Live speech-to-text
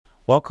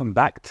Welcome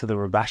back to the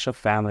Rabasha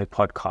Family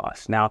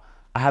Podcast. Now,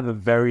 I have a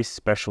very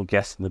special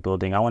guest in the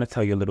building. I want to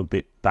tell you a little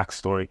bit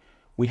backstory.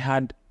 We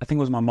had, I think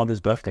it was my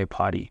mother's birthday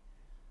party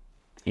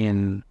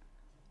in...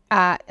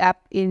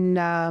 Up in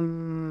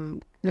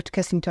not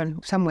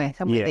Kensington, somewhere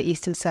in the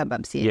eastern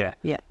suburbs. Yeah,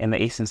 in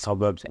the eastern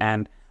suburbs.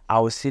 And I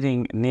was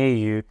sitting near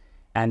you,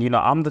 and,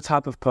 I'm the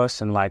type of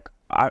person,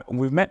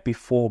 we've met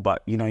before,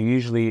 but,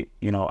 usually,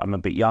 I'm a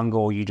bit younger,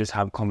 or you just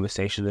have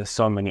conversations. There's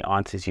so many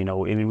aunties, it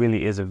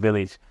really is a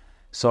village.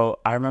 So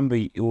I remember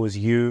it was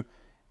you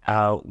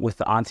with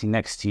the auntie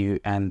next to you,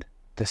 and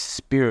the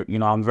spirit,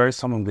 I'm very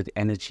someone with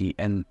energy,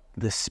 and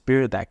the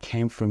spirit that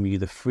came from you,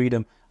 the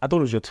freedom. I thought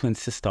it was your twin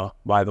sister,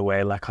 by the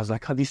way. I was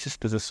like, oh, these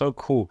sisters are so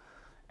cool.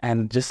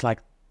 And just like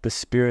the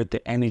spirit,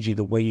 the energy,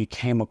 the way you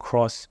came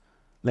across.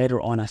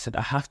 Later on, I said,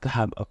 I have to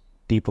have a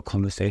deeper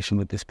conversation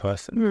with this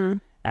person.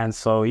 And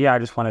so, I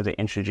just wanted to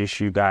introduce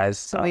you guys.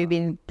 So we've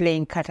been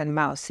playing cat and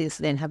mouse since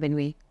then, haven't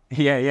we?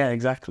 Yeah,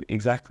 exactly.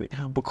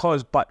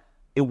 But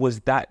it was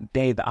that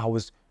day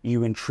that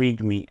you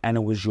intrigued me, and it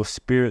was your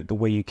spirit, the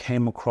way you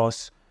came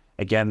across,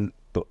 again,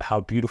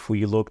 how beautiful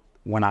you looked.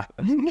 When I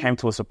came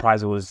to a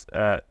surprise, it was,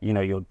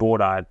 your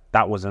daughter.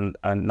 That was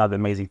another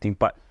amazing thing.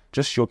 But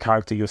just your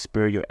character, your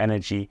spirit, your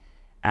energy.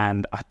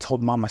 And I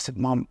told Mom, I said,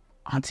 Mom,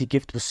 Auntie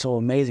Gift was so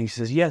amazing. She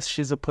says, yes,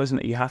 she's a person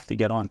that you have to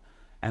get on.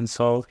 And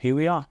so here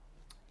we are.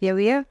 Here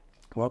we are.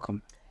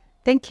 Welcome.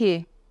 Thank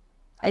you.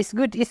 It's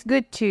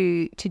good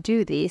to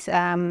do this.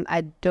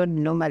 I don't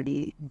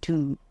normally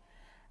do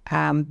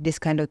this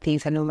kind of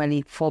things. I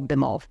normally fob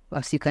them off,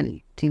 as you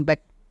can think. But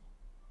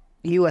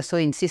you are so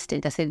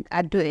insistent. I said,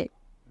 I'd do it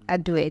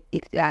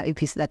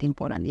if it's that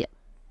important. Yeah.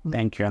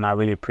 Thank you. And I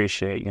really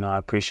appreciate, I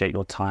appreciate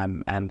your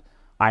time. And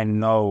I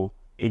know,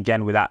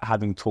 again, without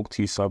having talked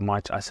to you so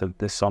much, I said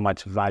there's so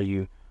much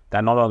value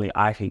that not only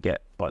I could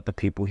get, but the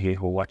people here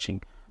who are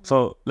watching.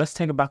 So let's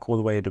take it back all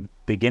the way to the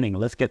beginning.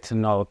 Let's get to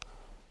know,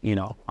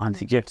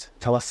 Auntie Gift.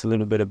 Tell us a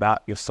little bit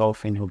about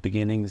yourself and your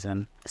beginnings.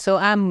 And so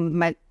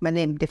my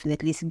name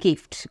definitely is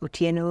Gift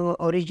Otieno.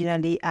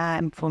 Originally,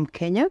 I'm from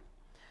Kenya.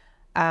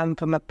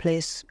 From a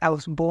place, I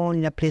was born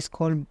in a place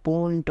called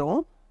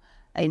Bondo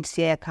in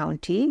Siaya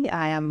County.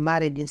 I am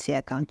married in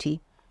Siaya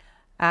County.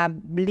 I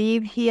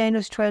live here in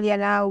Australia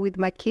now with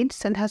my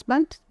kids and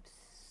husband.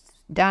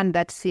 Done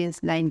that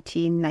since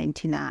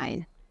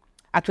 1999.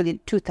 Actually,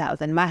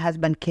 2000. My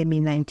husband came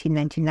in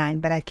 1999,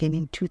 but I came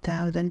in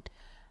 2000.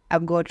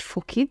 I've got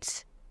 4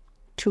 kids,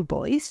 2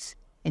 boys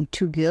and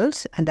 2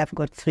 girls, and I've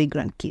got 3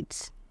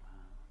 grandkids.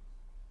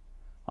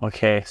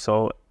 Okay,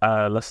 so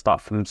let's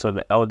start from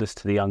the eldest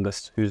to the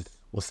youngest.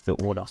 What's the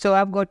order? So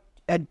I've got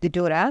the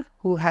daughter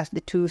who has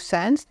the 2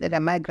 sons that are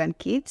my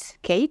grandkids,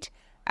 Kate.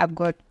 I've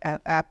got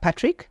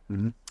Patrick.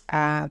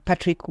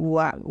 Patrick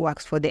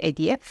works for the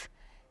ADF.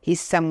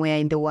 He's somewhere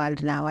in the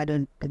world now. I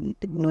don't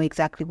know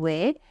exactly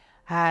where.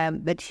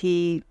 But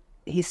he's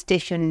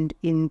stationed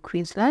in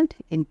Queensland,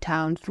 in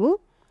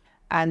Townsville.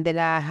 And then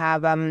I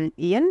have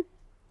Ian,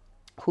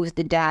 who's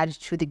the dad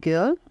to the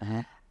girl.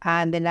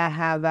 And then I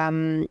have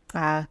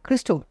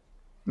Crystal,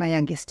 my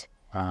youngest.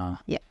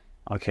 Yeah.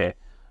 Okay.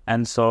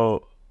 And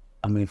so,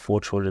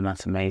 4 children,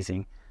 that's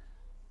amazing.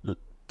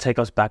 Take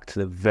us back to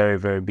the very,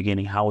 very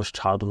beginning. How was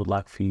childhood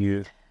like for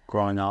you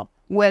growing up?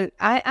 Well,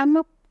 I am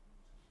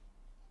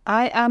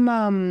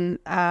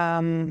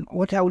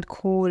what I would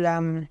call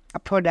a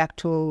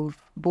product of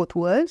both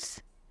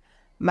worlds.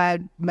 My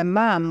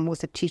mom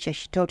was a teacher.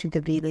 She taught in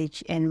the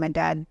village, and my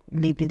dad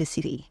lived in the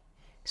city.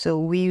 So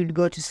we would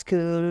go to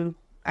school,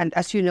 and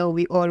as you know,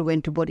 we all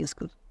went to boarding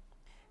school.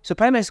 So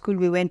primary school,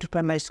 we went to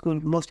primary school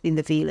mostly in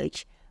the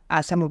village.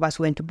 Some of us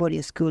went to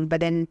boarding school,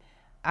 but then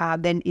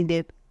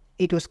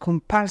it was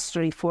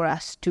compulsory for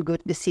us to go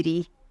to the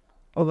city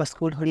over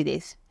school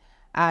holidays.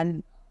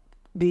 And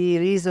the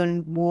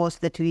reason was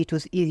that it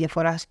was easier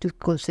for us to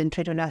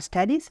concentrate on our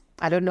studies.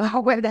 I don't know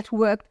how well that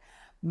worked,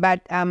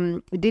 but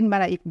it didn't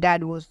matter if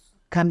Dad was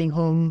coming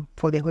home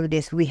for the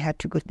holidays, we had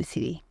to go to the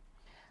city.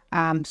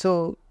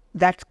 So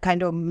that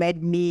kind of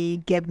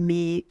gave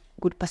me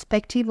good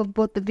perspective of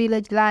both the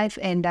village life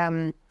and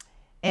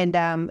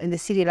the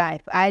city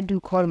life. I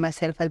do call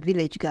myself a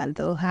village girl,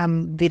 though.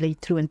 I'm village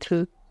through and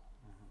through.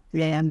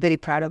 Yeah, I'm very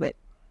proud of it.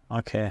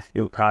 Okay,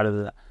 you're proud of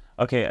that.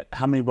 Okay,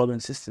 how many brothers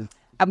and sisters?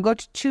 I've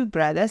got 2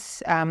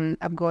 brothers.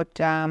 I've got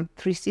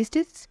 3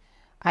 sisters.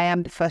 I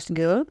am the first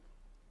girl.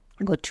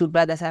 I've got 2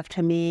 brothers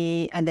after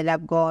me, and then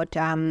I've got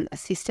a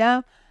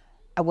sister.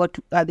 I've got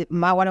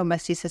one of my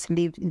sisters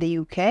lived in the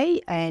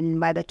UK,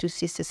 and my other 2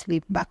 sisters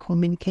live back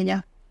home in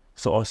Kenya.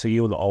 So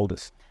you're the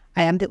oldest?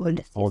 I am the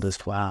oldest.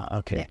 Oldest, wow,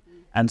 okay. Yeah.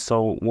 And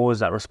so what was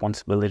that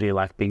responsibility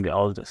like, being the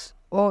oldest?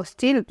 Oh,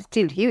 still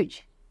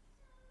huge.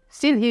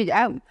 Still huge.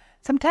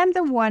 Sometimes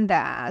I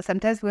wonder,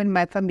 sometimes when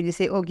my family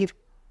say, oh,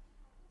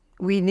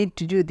 we need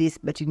to do this,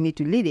 but you need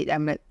to lead it.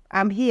 I'm like,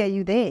 I'm here,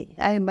 you there.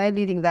 Am I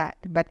leading that?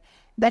 But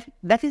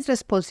that is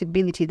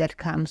responsibility that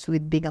comes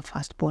with being a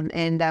firstborn.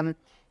 And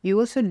you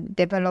also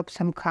develop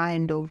some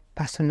kind of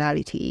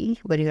personality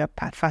when you're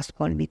a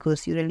firstborn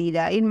because you're a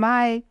leader. In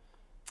my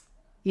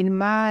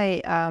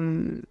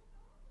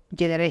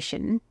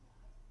generation,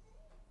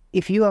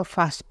 if you are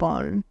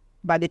firstborn,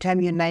 by the time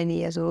you're 9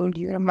 years old,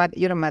 you're a mother.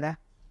 You're a mother.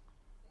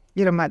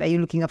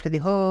 You're looking after the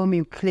home.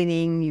 You're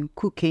cleaning. You're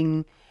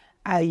cooking.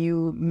 Are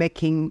you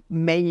making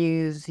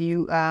menus?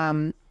 You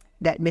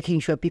that making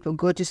sure people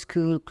go to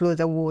school, clothes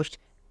are washed.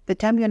 The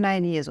time you're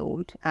 9 years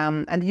old,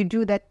 and you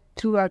do that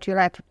throughout your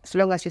life, as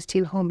long as you're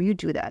still home, you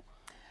do that.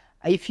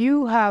 If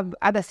you have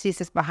other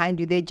sisters behind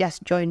you, they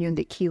just join you in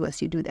the queue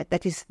as you do that.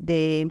 That is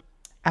the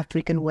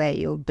African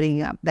way of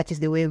bringing up. That is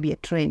the way we are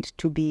trained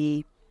to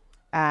be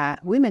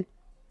women.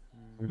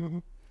 Mm-hmm.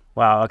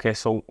 Wow. Okay.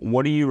 So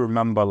what do you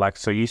remember? Like,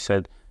 so you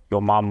said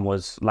your mom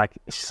was like,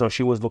 so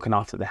she was looking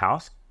after the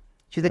house?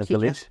 She was a teacher.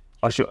 Village?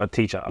 Oh, she a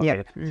teacher. Okay. Yeah.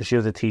 Mm-hmm. So she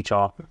was a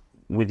teacher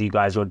with you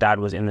guys. Your dad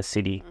was in the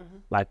city,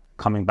 like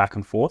coming back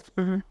and forth.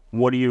 Mm-hmm.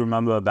 What do you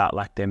remember about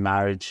like their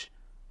marriage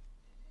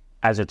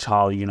as a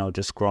child, you know,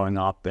 just growing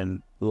up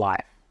and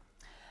life?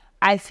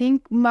 I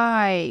think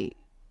my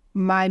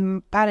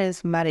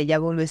parents' marriage,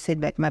 I've always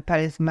said that my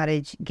parents'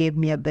 marriage gave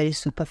me a very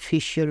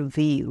superficial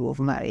view of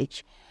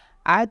marriage.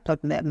 I thought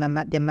that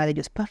their marriage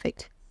was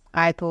perfect.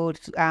 I thought,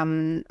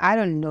 I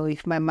don't know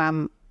if my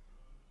mom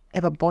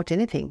ever bought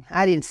anything.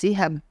 I didn't see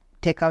her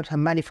take out her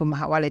money from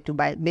her wallet to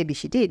buy. Maybe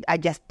she did. I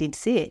just didn't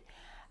see it.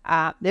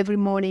 Every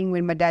morning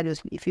when my dad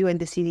was, if you were in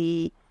the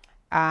city,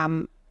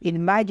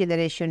 in my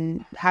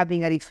generation,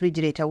 having a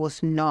refrigerator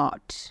was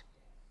not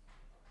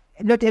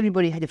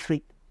everybody had a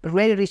fridge.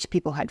 Very rich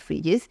people had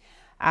fridges.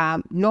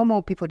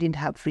 Normal people didn't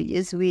have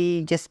fridges.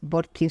 We just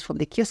bought things from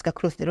the kiosk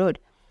across the road.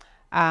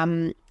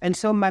 And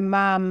so my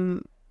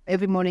mom,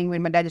 every morning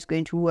when my dad was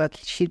going to work,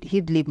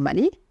 he'd leave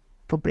money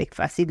for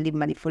breakfast, he'd leave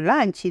money for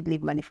lunch, he'd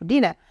leave money for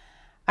dinner.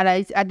 And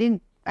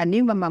I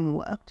knew my mom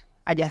worked.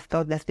 I just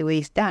thought that's the way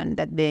it's done,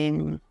 that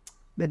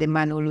the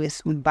man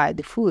always would buy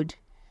the food.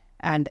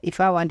 And if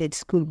I wanted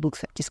school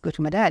books, I'd just go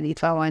to my dad.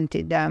 If I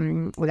wanted,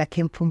 when I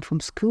came from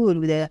school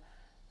with a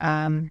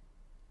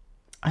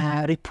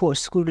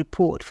school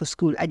report for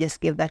school, I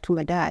just gave that to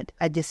my dad.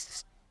 I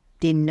just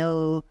didn't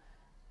know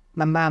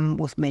my mom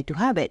was meant to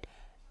have it.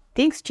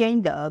 Things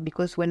changed though,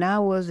 because when I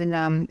was in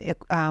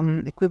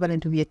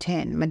equivalent to year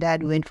 10, my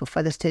dad went for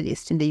further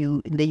studies in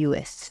the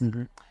US.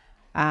 Mm-hmm.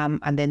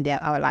 And then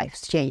our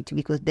lives changed,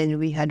 because then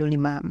we had only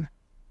mom.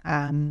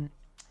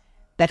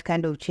 That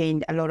kind of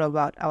changed a lot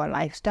about our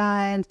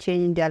lifestyle,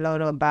 changed a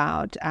lot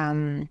about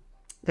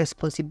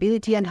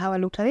responsibility and how I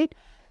looked at it.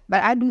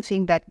 But I do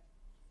think that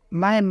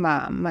my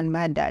mom and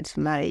my dad's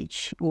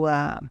marriage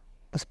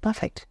was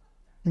perfect.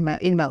 In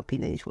my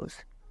opinion, it was.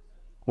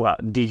 Well,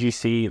 did you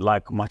see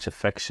like much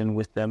affection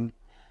with them?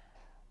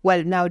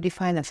 Well, now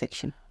define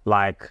affection.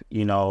 Like,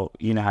 you know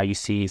how you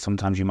see,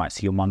 sometimes you might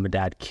see your mom and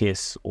dad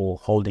kiss or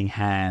holding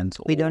hands.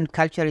 We don't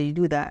culturally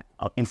do that.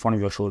 In front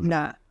of your children?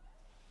 No.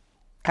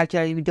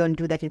 Culturally, we don't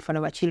do that in front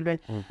of our children.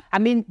 I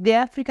mean, the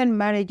African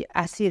marriage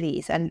are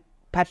series, and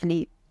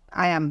partly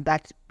I am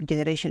that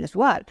generation as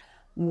well,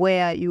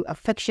 where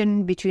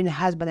affection between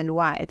husband and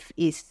wife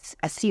is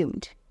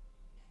assumed.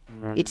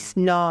 It's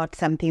not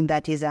something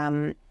that is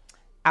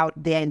out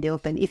there in the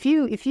open. If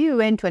you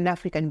went to an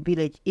African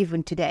village,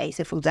 even today,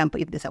 say for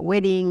example, if there's a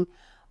wedding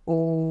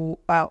or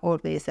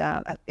there's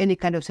any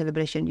kind of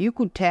celebration, you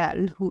could tell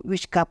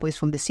which couple is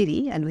from the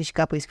city and which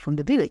couple is from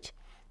the village.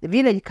 The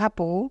village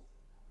couple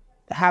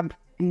have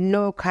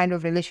no kind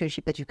of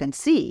relationship that you can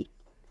see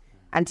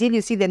until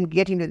you see them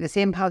get into the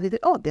same house. They say,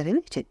 oh, they're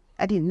related.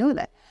 I didn't know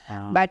that.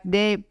 But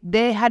they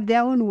had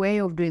their own way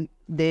of doing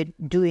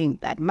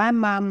that.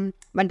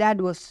 My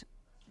dad was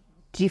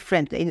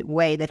different in a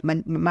way that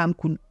my mom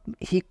could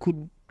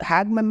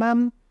hug my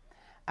mom.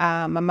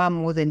 My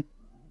mom wasn't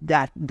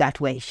that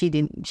way.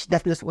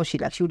 That's not what she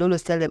liked. She would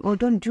always tell them, oh,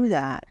 don't do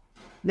that.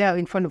 They're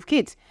in front of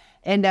kids.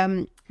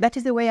 And that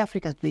is the way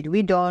Africans do it.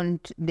 We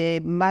don't, the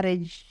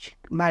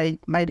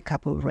married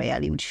couple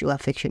rarely would show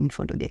affection in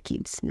front of their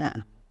kids. Nah.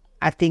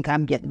 I think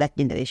I'm that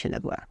generation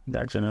as well.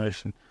 That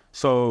generation.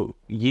 So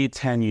year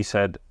 10, you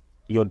said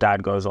your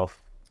dad goes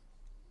off.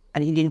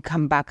 And he didn't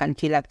come back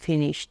until I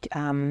finished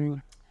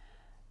Form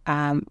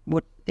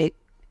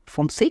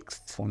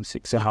 6. Form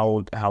 6. So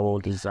how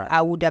old is that?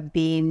 I would have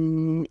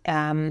been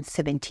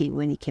 17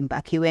 when he came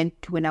back. He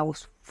went when I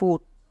was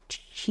 14.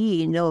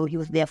 No, he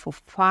was there for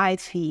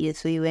 5 years.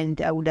 So he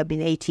went, I would have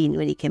been 18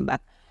 when he came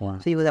back. Wow.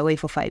 So he was away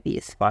for 5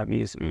 years. 5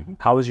 years. Mm-hmm.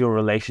 How was your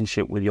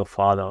relationship with your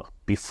father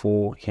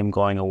before him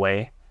going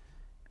away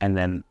and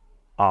then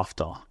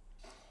after?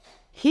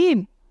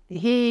 Me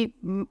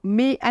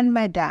and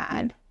my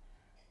dad,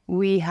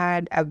 we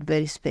had a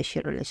very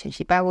special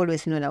relationship. I've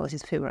always known I was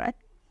his favorite.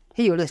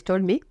 He always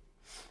told me.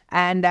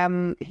 And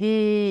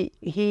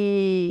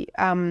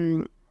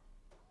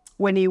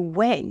when he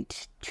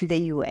went to the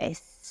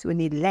US, when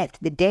he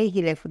left, the day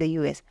he left for the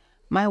US,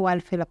 my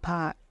world fell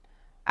apart.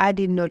 I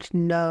did not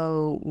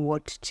know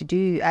what to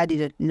do. I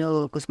didn't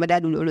know, because my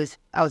dad would always,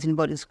 I was in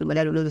boarding school, my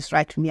dad would always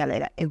write to me a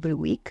letter every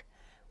week.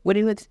 When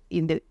he was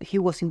in the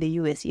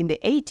US in the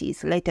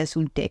 80s, letters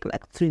would take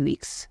like 3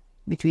 weeks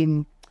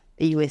between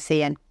the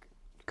USA and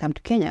come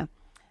to Kenya.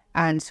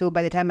 And so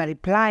by the time I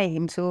reply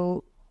him,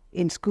 so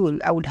in school,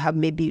 I would have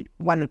maybe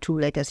 1 or 2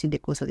 letters in the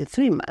course of the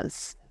 3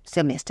 months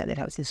semester that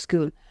I was in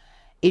school.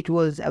 It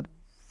was a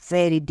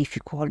very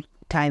difficult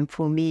time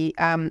for me.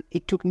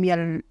 It took me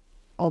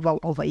over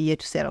a year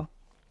to settle.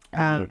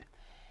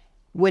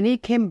 When he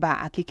came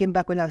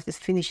back when I was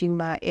just finishing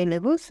my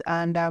A-levels,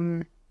 and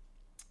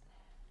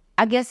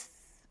I guess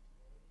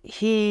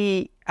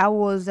I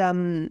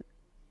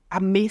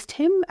missed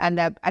him, and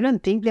I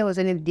don't think there was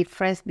any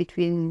difference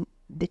between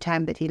the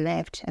time that he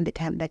left and the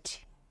time that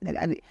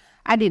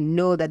I didn't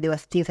know that there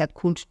was things that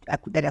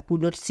I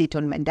could not sit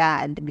on my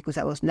dad because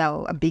I was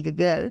now a bigger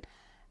girl.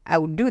 I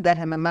would do that,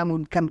 and my mom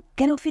would come,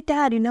 "Get off your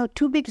dad,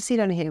 too big to sit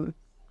on him."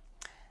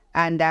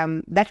 And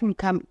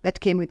that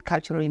came with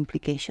cultural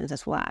implications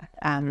as well.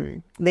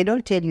 They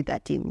don't tell you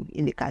that in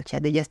the culture.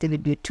 They just tell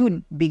you you're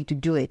too big to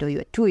do it or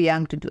you're too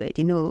young to do it.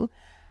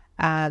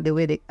 The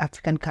way the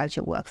African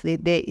culture works.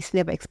 It's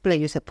never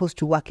explained. You're supposed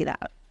to work it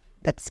out.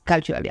 That's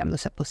culturally, I'm not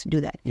supposed to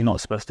do that. You're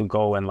not supposed to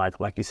go and like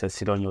you said,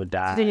 sit on your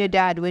dad. Sit on your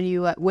dad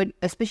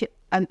especially,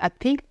 and I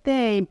think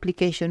the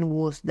implication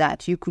was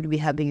that you could be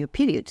having your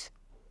periods.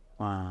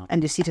 Wow.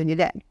 And you sit on your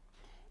dad.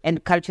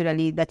 And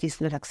culturally, that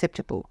is not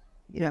acceptable.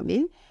 You know what I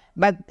mean?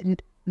 But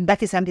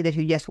that is something that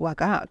you just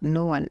work out.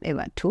 No one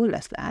ever told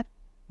us that.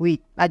 I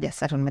just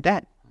sat on my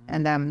dad.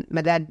 And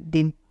my dad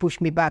didn't push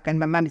me back. And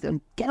my mom is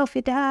going, "Get off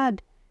your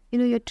dad.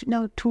 You're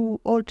now too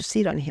old to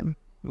sit on him."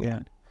 Yeah.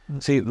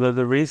 See,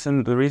 the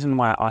reason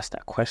why I asked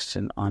that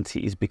question,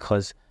 Auntie, is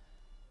because,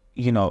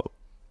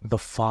 the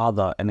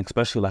father, and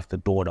especially like the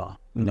daughter,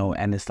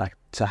 and it's like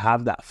to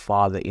have that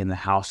father in the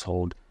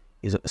household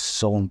is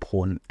so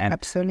important. And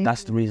absolutely,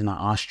 that's the reason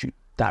I asked you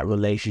that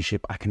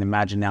relationship. I can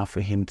imagine now for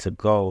him to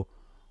go,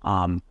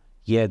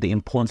 the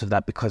importance of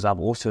that, because I've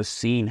also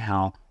seen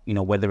how,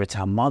 whether it's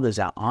our mothers,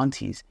 our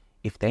aunties,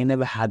 if they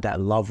never had that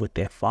love with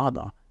their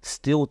father,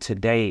 still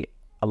today,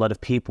 a lot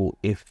of people,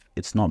 if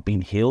it's not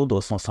been healed or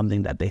it's not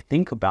something that they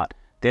think about,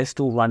 they're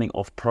still running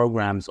off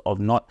programs of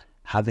not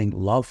having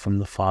love from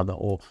the father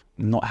or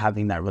not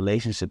having that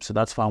relationship. So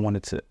that's why I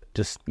wanted to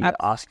just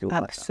ask you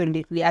about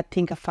absolutely. That. I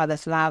think a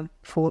father's love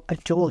for a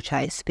daughter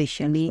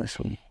especially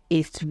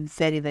is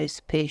very, very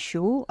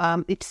special.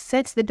 It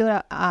sets the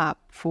daughter up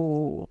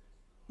for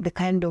the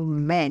kind of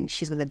man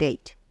she's going to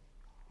date.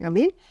 You know what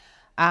I mean?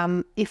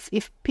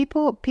 If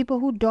people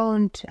who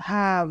don't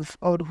have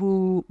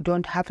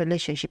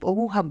relationship or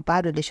who have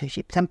bad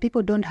relationship, some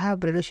people don't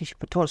have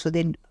relationship at all, so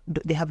they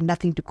have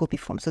nothing to copy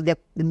from, so they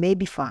may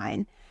be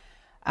fine.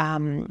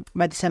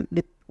 But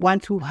the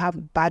ones who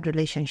have bad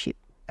relationship,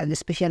 and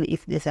especially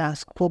if there's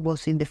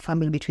squabbles in the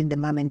family between the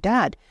mom and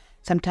dad,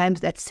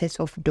 sometimes that sets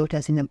off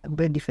daughters in a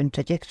very different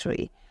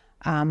trajectory.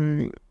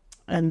 And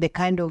the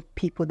kind of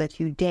people that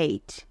you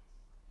date,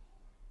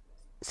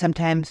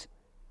 sometimes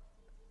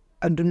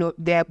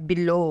they're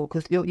below,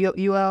 because your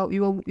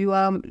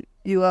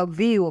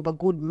view of a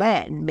good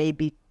man may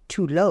be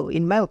too low,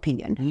 in my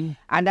opinion.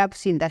 And I've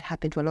seen that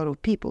happen to a lot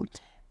of people.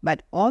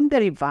 But on the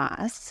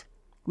reverse,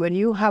 when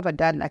you have a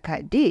dad like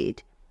I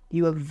did,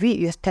 your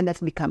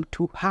standards become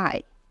too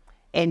high,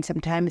 and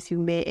sometimes you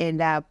may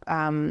end up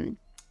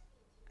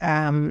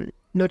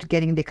not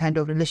getting the kind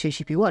of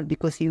relationship you want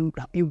because you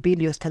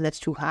build your standards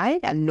too high,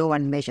 and no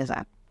one measures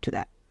up to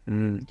that.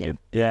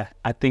 Yeah,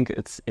 I think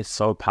it's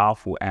so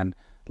powerful. And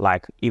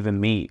like even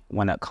me,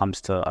 when it comes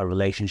to a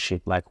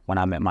relationship, like when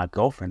I met my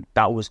girlfriend,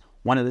 that was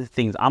one of the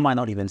things I might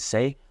not even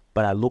say,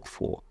 but I look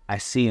for, I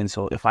see. And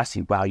so if I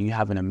see, wow, you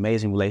have an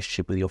amazing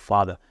relationship with your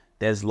father,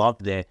 there's love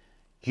there.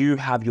 You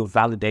have your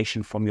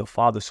validation from your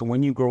father. So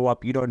when you grow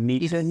up, you don't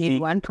need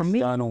one from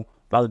external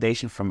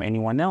validation from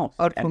anyone else.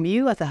 Or from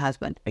you as a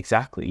husband.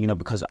 Exactly.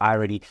 Because I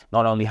already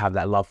not only have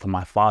that love for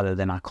my father,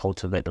 then I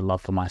cultivate the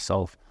love for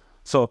myself.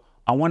 So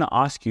I want to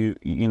ask you,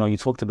 you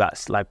talked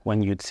about like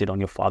when you'd sit on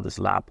your father's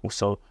lap or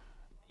so,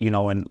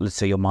 and let's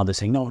say your mother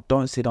saying, "No,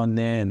 don't sit on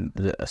there," and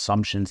the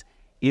assumptions.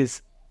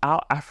 Is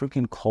our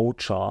African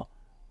culture,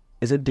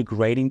 is it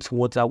degrading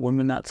towards our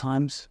women at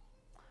times?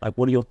 Like,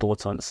 what are your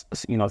thoughts on,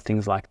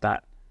 things like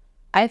that?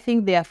 I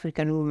think the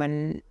African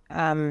woman,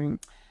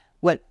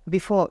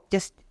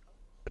 just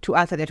to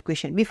answer that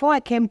question, before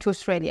I came to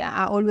Australia,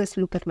 I always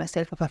looked at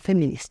myself as a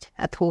feminist.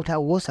 I thought I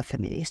was a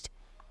feminist.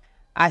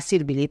 I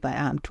still believe I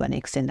am, to an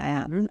extent I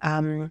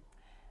am.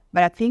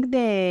 But I think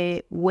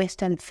the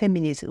Western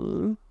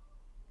feminism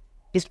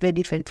is very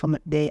different from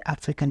the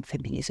African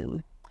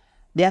feminism.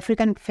 The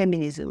African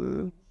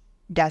feminism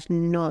does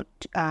not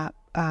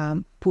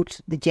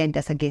put the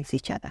genders against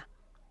each other.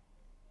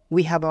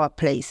 We have our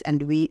place,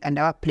 and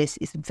our place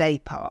is very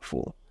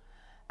powerful.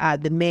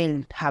 The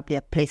men have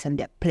their place, and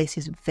their place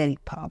is very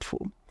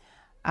powerful.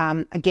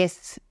 I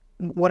guess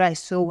what I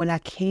saw when I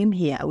came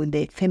here with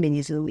the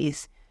feminism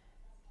is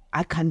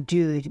I can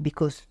do it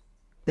because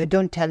they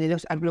don't tell me,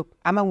 look,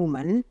 I'm a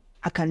woman,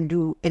 I can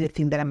do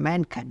anything that a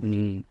man can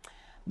do.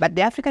 But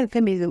the African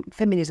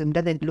feminism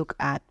doesn't look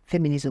at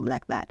feminism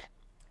like that.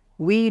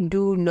 We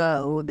do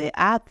know there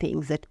are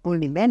things that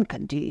only men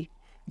can do,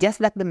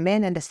 just like the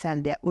men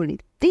understand there are only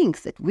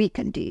things that we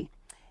can do.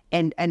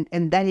 And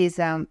that is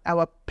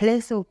our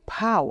place of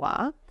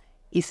power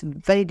is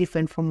very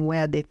different from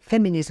where the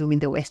feminism in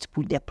the West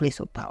put their place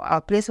of power.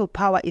 Our place of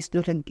power is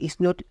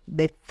not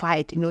the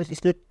fight,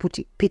 it's not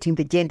pitting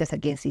the genders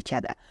against each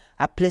other.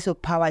 Our place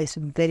of power is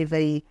very,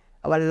 very,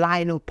 our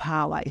line of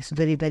power is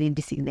very, very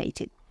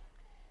designated.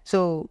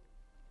 So,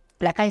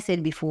 like I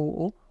said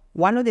before,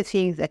 one of the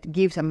things that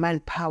gives a man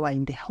power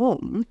in the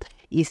home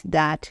is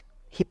that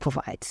he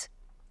provides,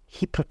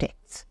 he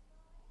protects,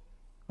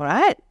 all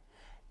right?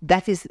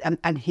 That is,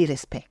 and he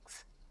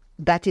respects.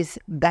 That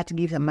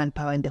gives a man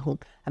power in the home.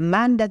 A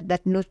man that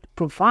does not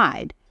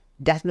provide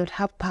does not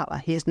have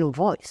power. He has no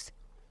voice.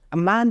 A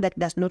man that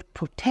does not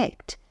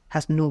protect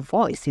has no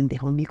voice in the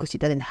home because he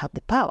doesn't have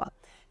the power.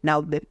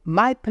 Now,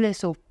 my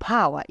place of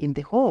power in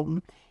the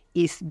home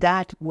is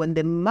that when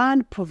the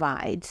man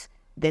provides,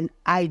 then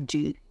I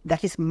do.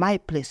 That is my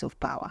place of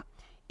power.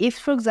 If,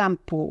 for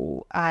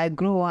example, I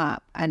grow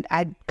up and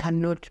I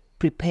cannot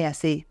prepare,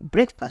 say,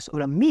 breakfast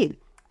or a meal,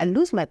 I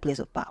lose my place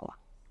of power.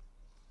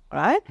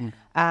 Right?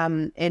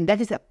 And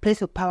that is a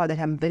place of power that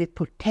I'm very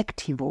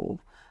protective of.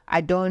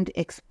 I don't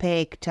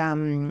expect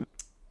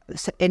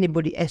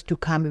anybody else to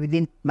come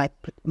within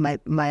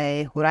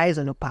my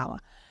horizon of power.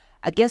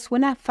 I guess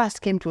when I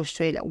first came to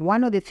Australia,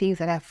 one of the things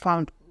that I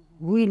found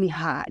really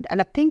hard, and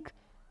I think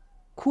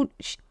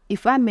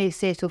if I may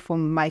say so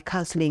from my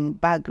counseling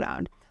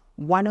background,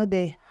 one of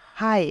the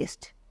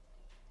highest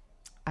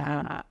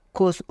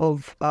cause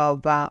of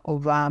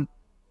problem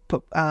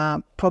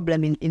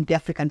in the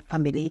African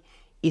family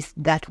is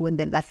that when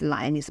that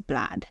line is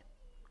blood.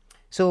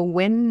 So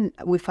when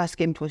we first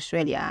came to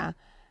Australia,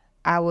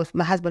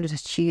 my husband was a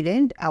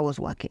student, I was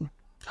working.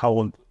 How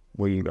old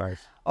were you guys?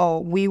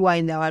 Oh, we were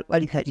in our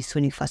early 30s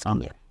when we first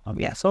came here.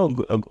 Okay. Yeah, so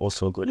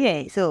also good.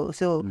 Yeah, so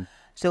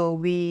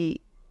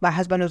my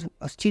husband was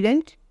a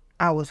student,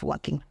 I was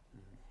working.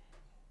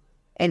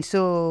 And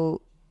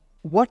so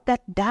what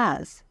that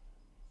does,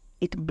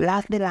 it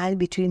blurs the line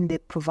between the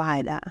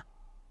provider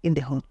in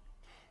the home.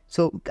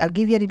 So I'll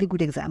give you a really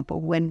good example.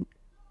 When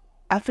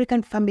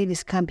African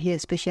families come here,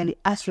 especially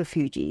as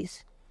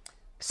refugees,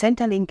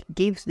 Centrelink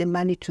gives the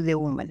money to the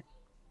woman,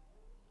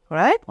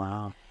 right?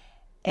 Wow.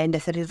 And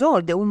as a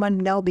result, the woman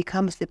now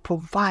becomes the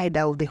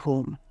provider of the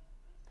home.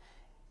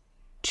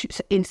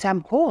 In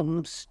some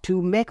homes,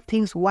 to make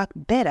things work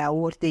better,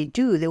 what they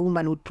do, the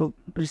woman would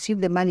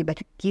receive the money,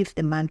 but gives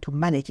the man to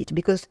manage it.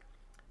 Because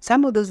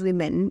some of those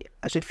women,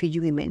 as refugee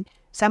women,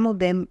 some of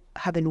them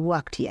haven't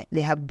worked yet.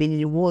 They have been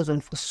in a war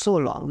zone for so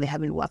long, they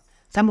haven't worked.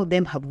 Some of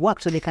them have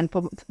worked, so they can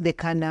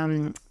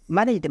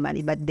manage the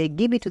money, but they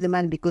give it to the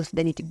man because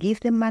they need to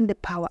give the man the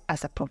power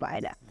as a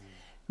provider.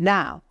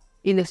 Now,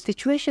 in a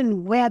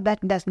situation where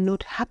that does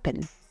not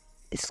happen,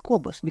 it's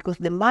squabbles because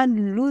the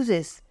man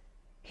loses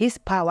his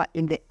power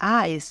in the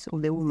eyes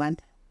of the woman,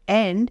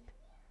 and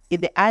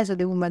in the eyes of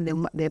the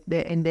woman,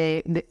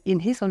 in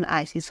his own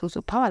eyes, he's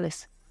also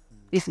powerless.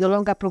 He's no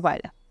longer a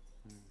provider.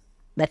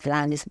 That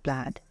land is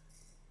blood.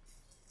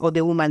 Or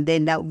the woman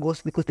then now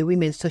goes, because the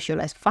women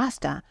socialize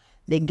faster,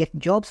 they get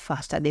jobs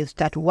faster, they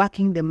start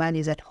working, the man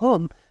is at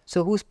home.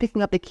 So who's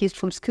picking up the kids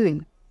from school?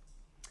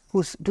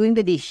 Who's doing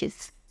the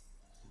dishes?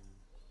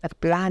 That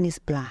blood is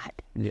blood.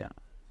 Yeah.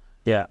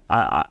 Yeah,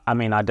 I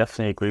mean, I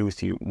definitely agree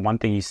with you. One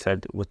thing you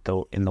said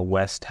in the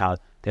West, how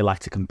they like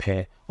to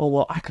compare, oh,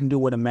 well, I can do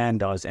what a man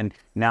does. And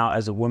now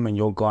as a woman,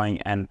 you're going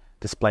and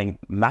displaying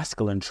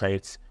masculine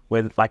traits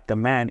where, like, the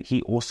man,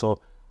 he also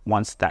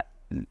wants that,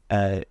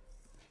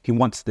 he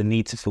wants the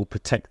need to feel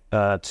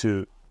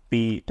to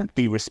be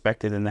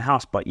respected in the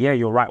house. But yeah,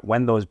 you're right,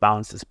 when those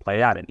balances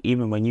play out, and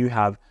even when you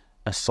have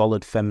a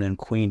solid feminine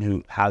queen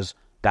who has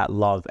that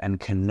love and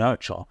can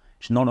nurture,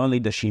 not only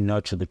does she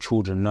nurture the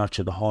children,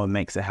 nurture the home,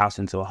 makes the house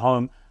into a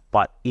home,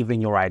 but even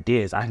your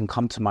ideas, I can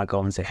come to my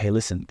girl and say, hey,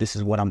 listen, this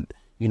is what I'm,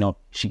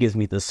 she gives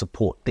me the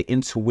support, the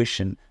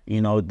intuition,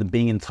 the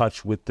being in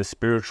touch with the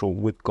spiritual,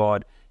 with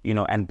God,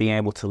 and being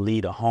able to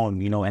lead a home,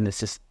 and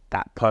it's just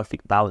that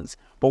perfect balance.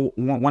 But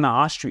when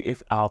I asked you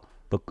if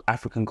the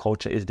African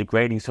culture is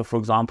degrading, so for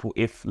example,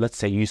 if let's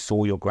say you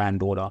saw your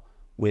granddaughter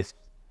with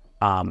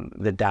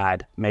the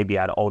dad, maybe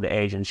at an older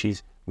age, and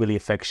she's really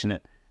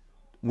affectionate,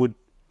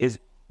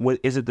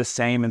 is it the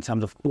same in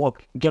terms of, well,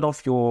 get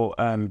off your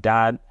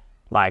dad?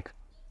 Like,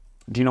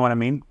 do you know what I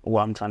mean?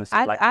 What I'm trying to say?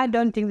 I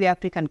don't think the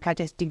African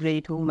culture is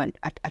degraded to women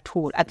at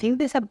all. I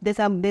think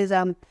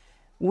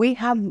we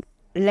have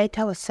let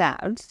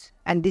ourselves,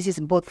 and this is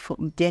both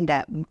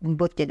gender,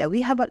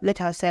 we have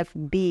let ourselves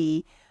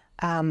be,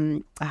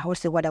 what's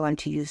the word I want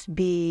to use?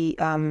 We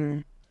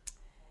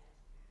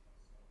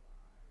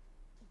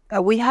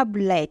have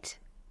let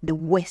the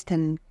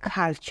Western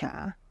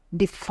culture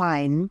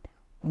define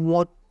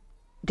what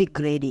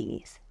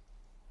degrading is,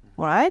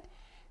 right?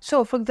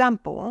 So, for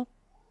example,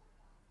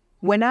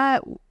 when I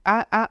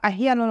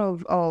hear a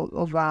lot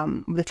of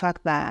the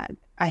fact that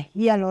I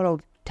hear a lot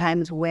of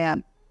times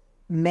where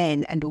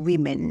men and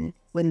women,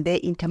 when they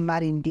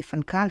intermarry in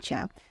different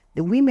culture,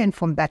 the women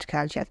from that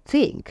culture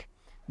think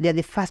they're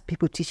the first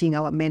people teaching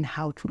our men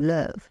how to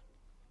love.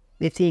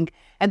 They think,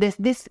 and there's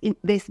this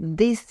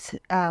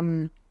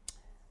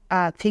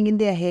thing in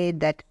their head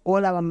that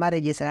all our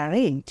marriages are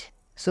arranged.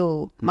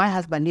 So my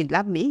husband didn't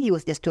love me. He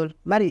was just told,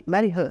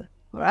 marry her,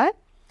 all right?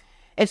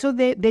 And so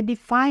they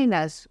define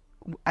us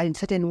in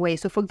certain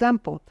ways. So for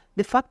example,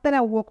 the fact that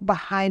I walk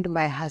behind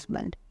my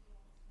husband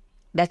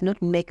does not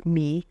make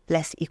me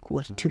less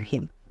equal to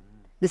him.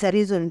 There's a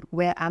reason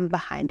where I'm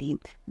behind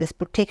him. There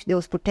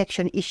was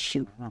protection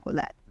issue for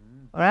that,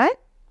 all right?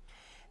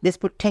 There's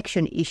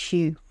protection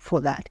issue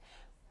for that.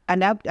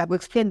 And I've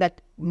explained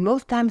that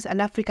most times an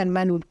African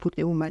man would put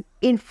a woman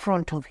in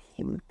front of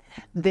him.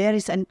 There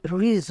is a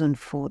reason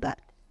for that.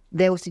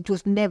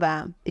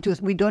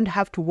 We don't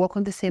have to walk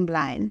on the same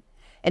line.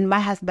 And my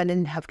husband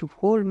didn't have to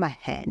hold my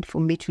hand for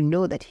me to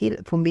know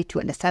for me to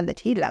understand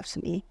that he loves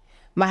me.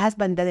 My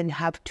husband doesn't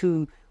have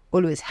to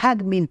always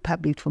hug me in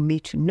public for me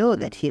to know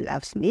that he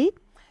loves me.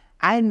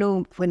 I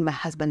know when my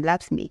husband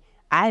loves me.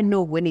 I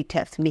know when he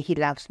tells me he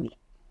loves me.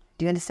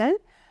 Do you understand?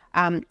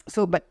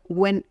 But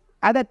when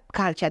other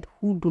cultures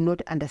who do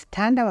not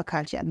understand our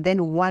culture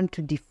then want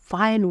to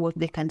define what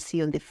they can see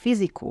on the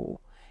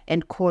physical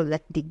and call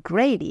that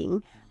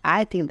degrading,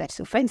 I think that's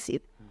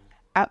offensive.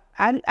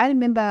 I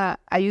remember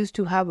I used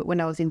to have, when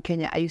I was in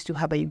Kenya, I used to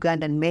have a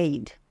Ugandan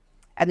maid.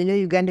 And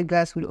Ugandan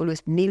girls would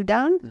always kneel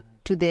down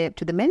to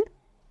the men.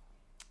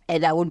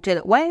 And I would tell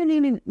her, why are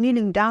you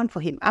kneeling down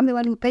for him? I'm the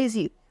one who pays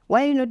you.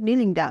 Why are you not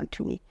kneeling down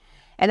to me?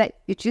 And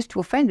it used to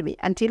offend me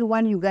until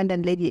one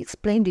Ugandan lady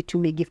explained it to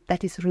me,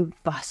 that is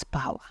reverse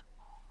power.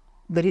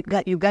 But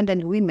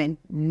Ugandan women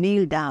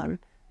kneel down.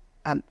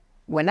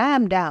 When I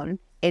am down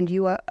and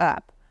you are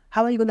up,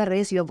 how are you going to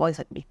raise your voice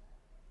at me?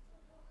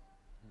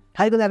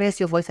 How are you going to raise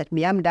your voice at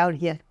me? I'm down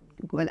here.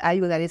 When are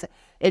you going to raise it?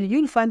 And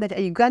you'll find that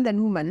a Ugandan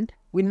woman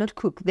will not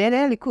cook. They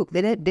rarely cook.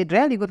 They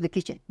rarely go to the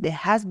kitchen. Their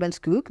husbands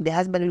cook. The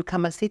husband will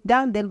come and sit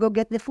down. They'll go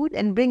get the food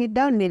and bring it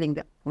down, kneeling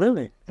down.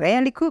 Really?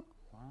 Rarely cook.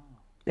 Wow.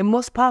 The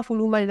most powerful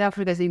woman in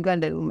Africa is a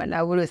Ugandan woman.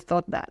 I've always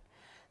thought that.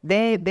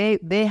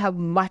 They have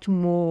much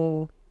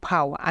more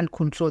power and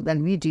control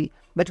than we do.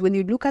 But when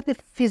you look at the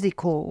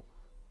physical,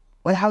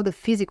 how the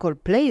physical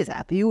plays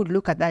up, you would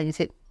look at that and you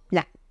say,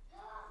 nah,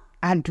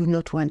 I do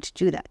not want to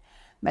do that.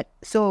 But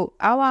so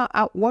our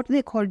what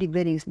they call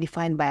degrading is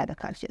defined by other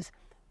cultures.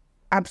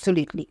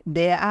 Absolutely.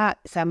 There are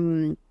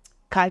some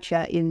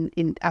culture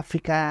in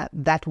Africa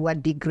that were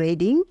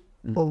degrading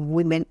of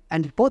women,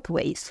 and both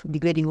ways,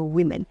 degrading of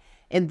women.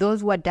 And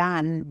those were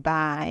done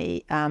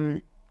by,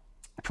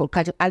 for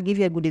culture. I'll give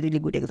you a really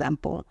good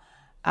example.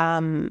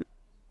 The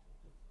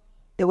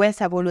West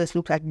have always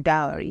looked at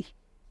dowry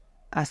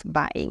as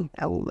buying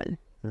a woman.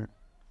 Mm.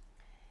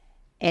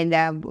 And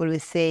I've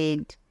always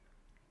said,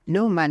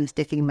 no man is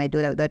taking my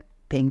daughter without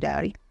paying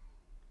dowry.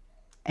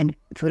 And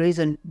for a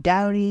reason,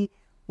 dowry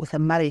was a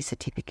marriage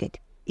certificate.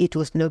 It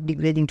was not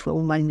degrading to a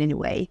woman in any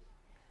way.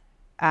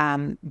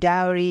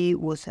 Dowry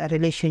was a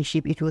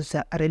relationship. It was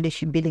a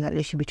relationship, building a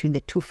relationship between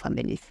the two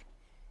families.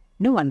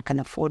 No one can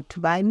afford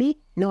to buy me.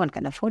 No one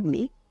can afford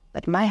me.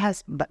 But my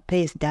husband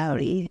pays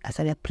dowry as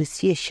an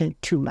appreciation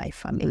to my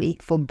family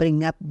for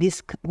bringing up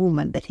this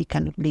woman that he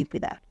cannot live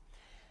without.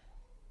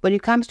 When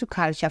it comes to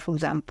culture, for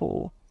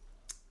example,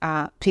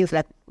 things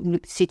like me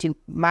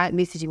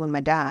sitting on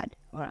my dad,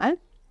 all right?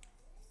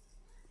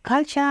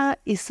 Culture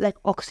is like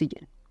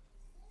oxygen.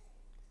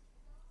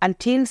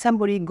 Until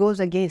somebody goes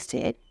against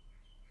it,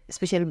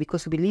 especially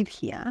because we live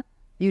here,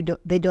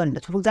 they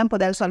don't. So for example,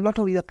 there's a lot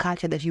of your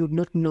culture that you would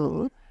not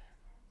know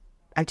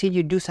until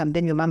you do something.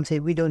 Then your mom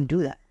says, we don't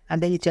do that.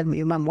 And then you tell me,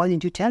 your mom, why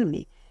didn't you tell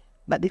me?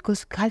 But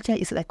because culture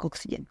is like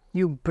oxygen.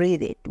 You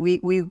breathe it. We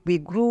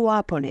grew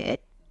up on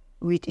it.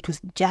 It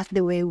was just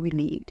the way we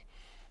lived.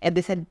 And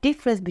there's a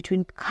difference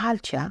between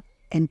culture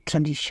and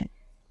tradition.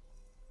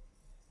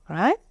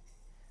 Right?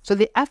 So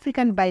the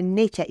African by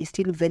nature is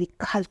still very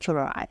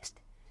culturalized.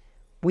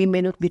 We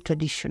may not be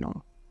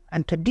traditional.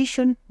 And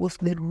tradition was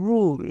the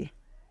rule.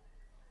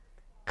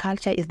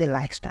 Culture is the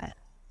lifestyle.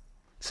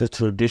 So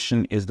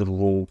tradition is the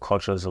rule,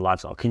 culture is the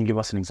lifestyle. Can you give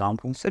us an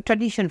example? So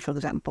tradition, for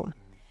example,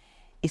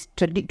 it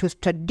was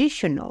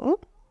traditional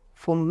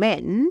for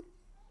men.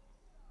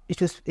 It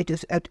was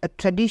a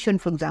tradition,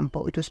 for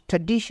example. It was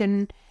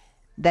tradition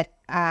that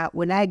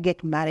when I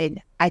get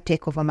married, I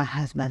take over my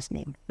husband's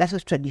name. That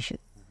was tradition.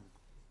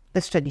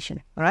 That's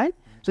tradition, all right?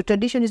 So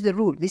tradition is the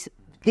rule. This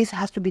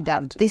has to be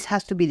done. This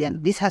has to be done.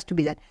 This has to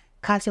be done.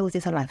 Culture was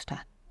just a lifestyle,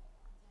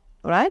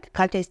 all right?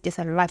 Culture is just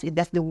a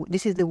lifestyle.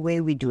 This is the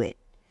way we do it.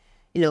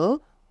 You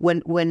know,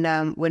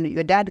 when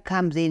your dad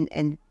comes in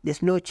and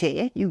there's no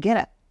chair, you get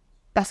up.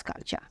 That's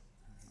culture.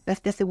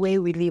 That's the way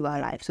we live our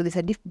life. So there's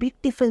a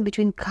big difference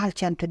between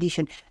culture and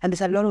tradition, and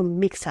there's a lot of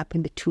mix up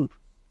in the two.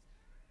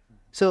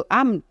 So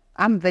I'm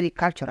very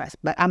culturalized,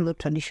 but I'm not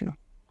traditional.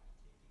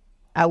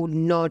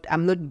 I'm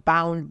not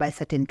bound by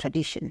certain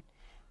tradition.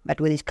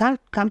 But when it's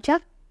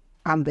culture,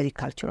 I'm very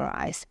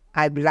culturalized.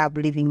 I love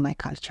living my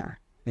culture.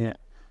 Yeah.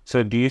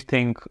 So do you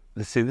think,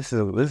 see, this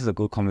is a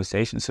good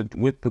conversation. So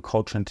with the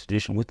culture and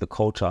tradition, with the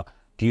culture,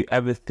 do you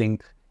ever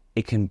think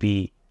it can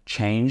be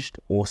changed,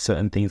 or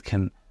certain things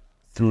can,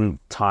 through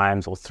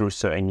times or through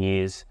certain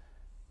years,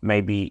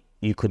 maybe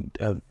you could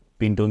have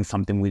been doing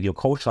something with your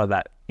culture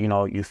that, you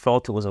know, you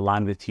felt it was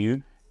aligned with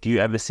you, do you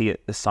ever see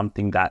it as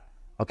something that,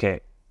 okay,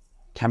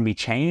 can be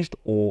changed,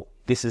 or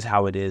this is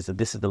how it is, or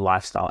this is the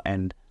lifestyle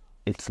and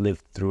it's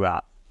lived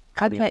throughout?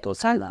 Culture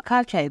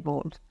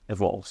evolves.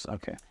 Evolves,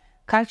 okay.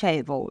 Culture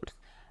evolves.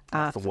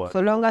 So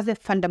long as the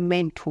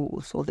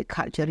fundamentals of the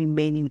culture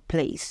remain in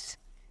place,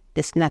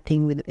 there's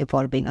nothing with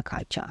evolving a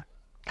culture.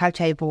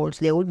 Culture evolves.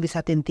 There will be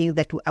certain things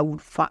that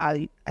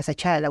as a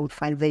child, I would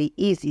find very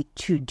easy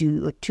to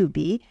do or to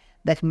be,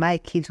 that my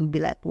kids would be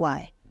like,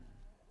 why?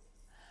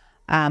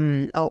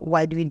 Or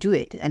why do we do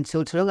it? And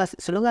so long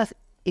as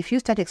if you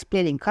start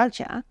explaining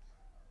culture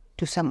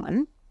to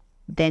someone,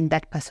 then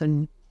that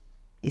person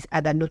is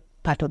either not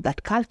part of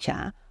that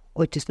culture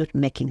or it is not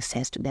making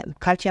sense to them.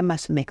 Culture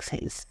must make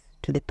sense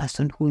to the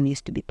person who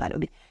needs to be part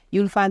of it.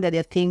 You'll find that there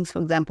are things,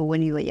 for example,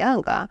 when you were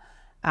younger,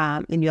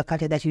 in your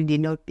culture that you did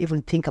not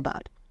even think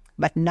about,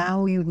 but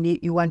now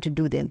you want to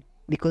do them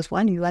because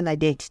one, you want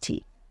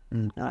identity,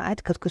 all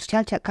right? Because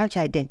culture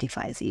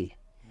identifies you,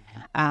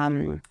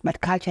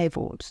 but culture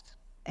evolves,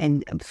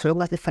 and so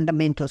long as the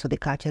fundamentals of the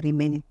culture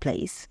remain in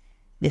place,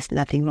 there's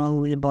nothing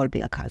wrong with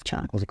evolving a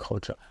culture. With a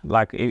culture,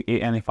 like,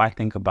 and if I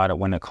think about it,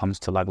 when it comes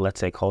to, like, let's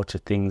say culture,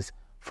 things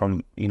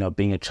from, you know,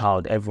 being a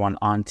child, everyone,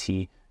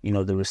 auntie, you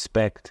know, the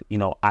respect, you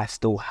know, I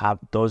still have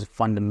those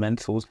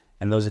fundamentals.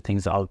 And those are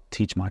things that I'll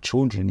teach my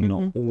children, you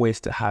know, always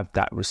to have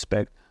that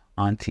respect,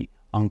 auntie,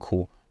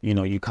 uncle. You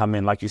know, you come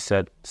in, like you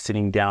said,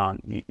 sitting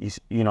down,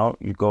 you know,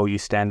 you go, you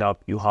stand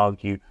up, you hug,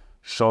 you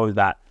show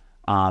that,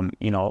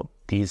 you know,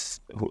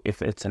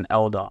 if it's an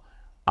elder.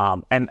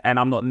 And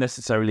I'm not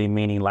necessarily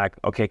meaning like,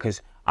 okay,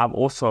 because I've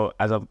also,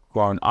 as I've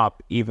grown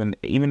up, even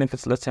if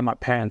it's, let's say, my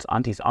parents,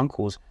 aunties,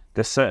 uncles,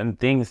 there's certain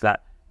things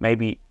that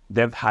maybe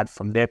they've had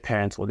from their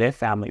parents or their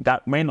family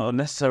that may not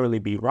necessarily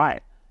be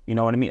right. You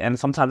know what I mean? And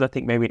sometimes I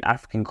think maybe in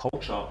African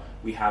culture,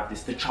 we have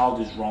this, the child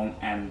is wrong,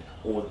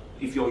 or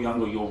if you're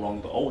younger, you're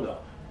wrong, the older,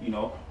 you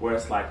know?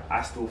 Whereas, like,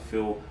 I still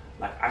feel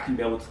like I can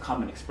be able to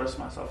come and express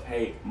myself.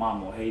 Hey,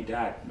 mom, or hey,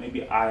 dad,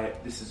 maybe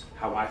this is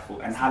how I feel.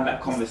 And have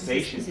that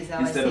conversation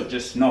instead of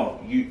just,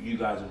 no, you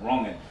guys are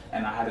wrong.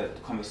 And I had a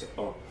conversation.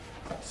 Oh,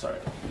 sorry,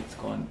 it's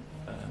gone.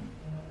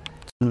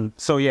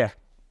 So, yeah,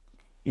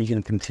 you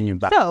can continue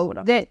back. So,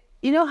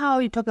 you know how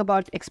you talk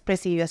about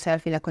expressing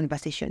yourself in a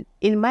conversation?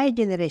 In my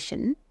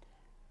generation,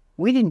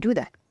 we didn't do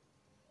that.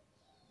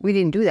 We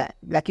didn't do that.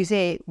 Like you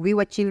say, we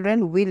were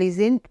children, we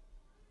listened.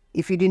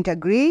 If you didn't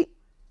agree,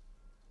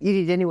 you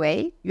did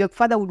anyway. Your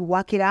father would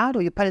work it out,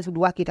 or your parents would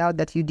work it out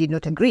that you did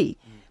not agree.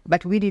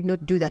 But we did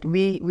not do that.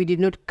 We did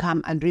not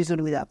come and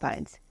reason with our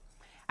parents.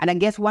 And I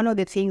guess one of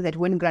the things that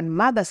when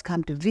grandmothers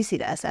come to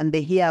visit us and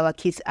they hear our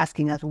kids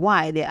asking us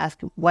why, they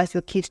ask, why is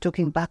your kids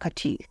talking back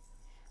at you?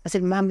 I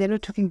said, Mom, they're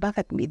not talking back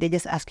at me. They're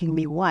just asking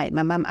me why.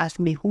 My mom asked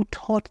me, who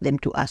taught them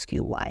to ask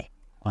you why?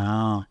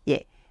 Wow.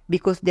 Yeah,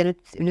 because they're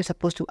not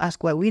supposed to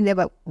ask why. We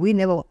never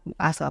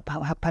asked our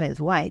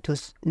parents why. It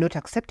was not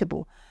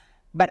acceptable.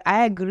 But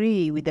I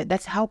agree with that.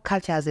 That's how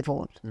culture has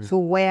evolved. So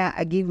where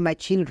I give my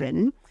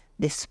children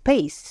the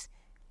space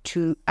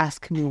to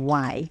ask me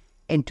why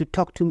and to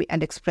talk to me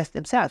and express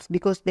themselves,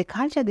 because the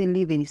culture they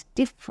live in is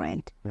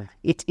different.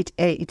 It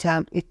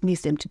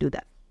needs them to do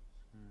that.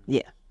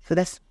 Yeah. So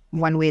that's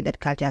one way that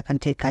culture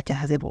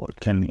has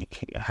evolved.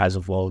 Has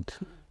evolved.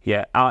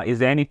 Yeah. Is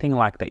there anything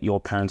like that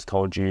your parents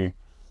told you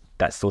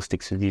that still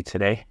sticks with you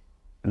today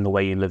in the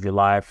way you live your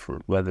life,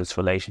 whether it's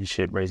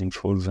relationship, raising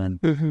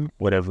children,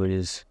 whatever it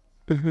is?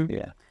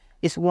 Yeah.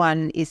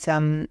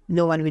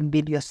 No one will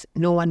build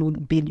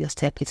your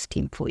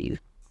self-esteem for you.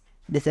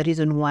 There's a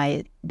reason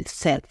why the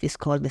self is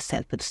called the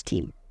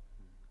self-esteem.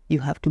 You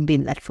have to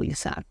build that for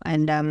yourself.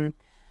 And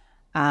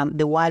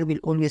the world will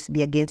always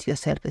be against your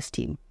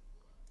self-esteem.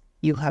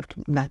 You have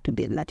to learn to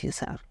build that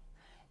yourself.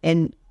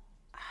 And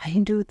I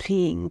do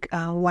think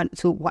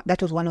that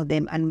was one of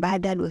them. And my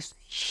dad was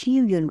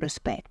huge in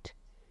respect.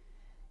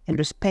 And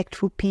respect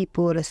for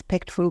people,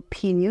 respect for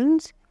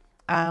opinions.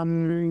 I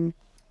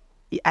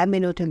may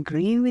not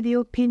agree with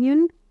your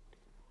opinion.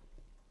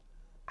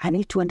 I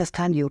need to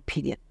understand your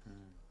opinion.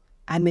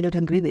 I may not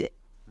agree with it,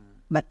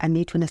 but I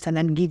need to understand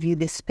and give you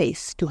the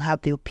space to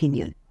have the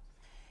opinion.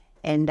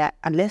 And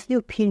unless the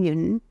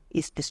opinion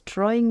is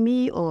destroying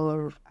me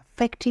or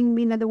affecting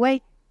me in another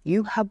way,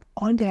 you have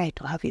all the right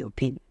to have your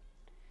opinion.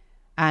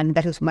 And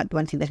that was one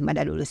thing that my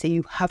dad always say: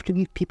 you have to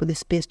give people the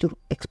space to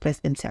express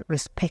themselves,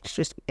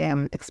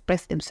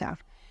 express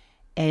themselves.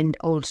 And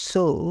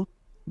also,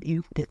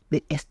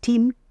 the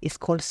esteem is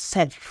called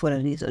self for a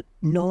reason.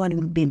 No one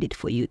will build it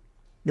for you.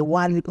 The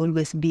world will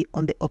always be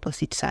on the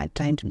opposite side,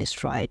 trying to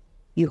destroy it.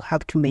 You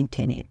have to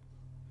maintain it.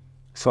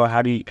 So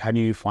how do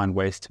you find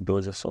ways to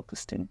build your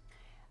self-esteem?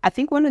 I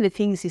think one of the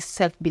things is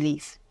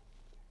self-belief.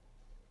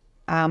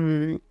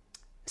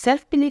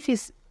 Self-belief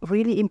is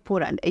really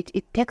important.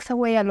 It takes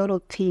away a lot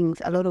of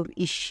things, a lot of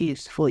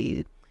issues for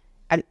you.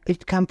 And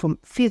it comes from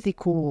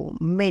physical,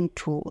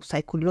 mental,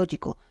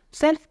 psychological.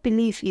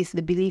 Self-belief is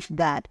the belief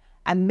that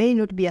I may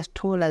not be as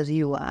tall as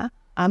you are,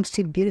 I'm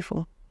still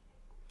beautiful.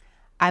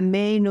 I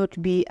may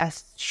not be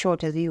as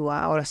short as you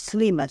are or as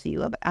slim as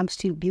you are, but I'm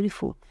still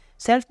beautiful.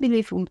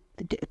 Self-belief will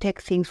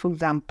take things, for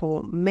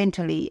example,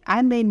 mentally.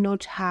 I may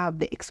not have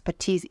the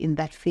expertise in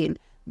that field,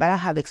 but I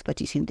have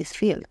expertise in this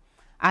field.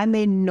 I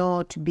may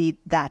not be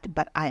that,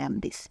 but I am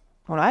this.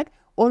 All right?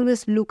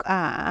 Always looking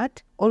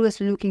at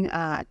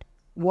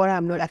what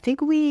I'm not. I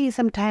think we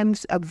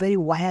sometimes are very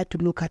wired to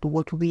look at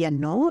what we are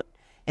not,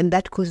 and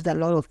that causes a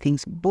lot of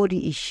things: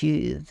 body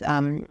issues,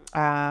 body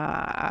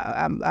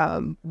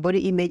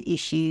image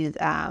issues,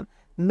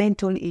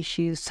 mental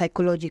issues,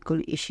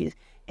 psychological issues,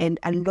 and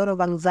a lot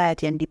of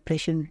anxiety and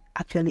depression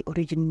actually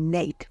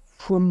originate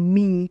from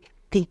me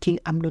thinking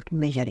I'm not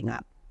measuring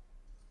up.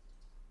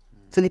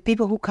 So the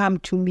people who come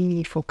to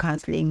me for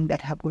counseling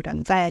that have got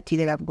anxiety,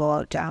 that have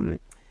got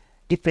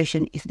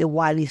depression, is the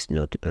world is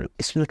not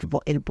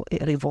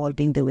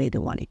revolving the way they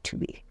want it to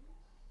be.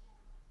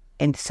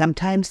 And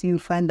sometimes you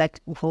find that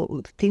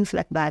for things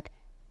like that,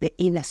 the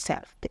inner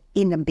self, the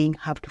inner being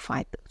have to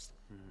fight those.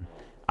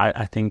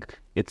 I think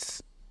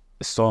it's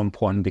so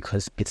important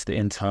because it's the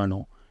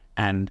internal.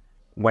 And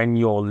when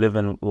you're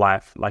living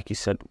life, like you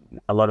said,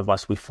 a lot of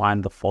us, we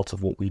find the fault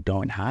of what we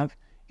don't have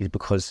is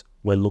because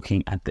we're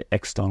looking at the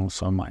external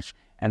so much.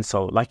 And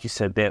so, like you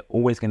said, they're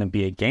always going to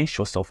be against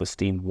your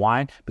self-esteem.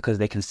 Why? Because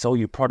they can sell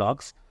you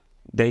products.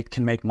 They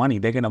can make money.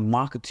 They're going to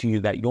market to you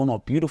that you're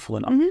not beautiful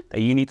enough,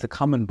 that you need to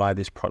come and buy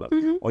this product,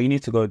 or you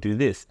need to go do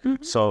this.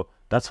 So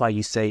that's why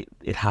you say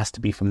it has to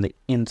be from the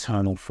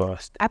internal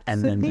first.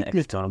 Absolutely. And then the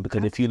external.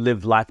 Because if you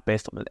live life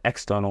based on the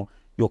external,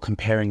 you're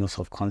comparing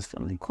yourself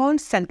constantly.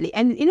 Constantly.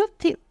 And,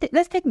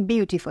 let's take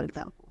beauty, for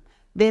example.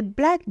 The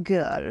black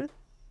girl,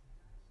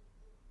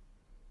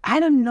 I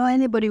don't know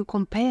anybody who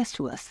compares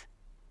to us.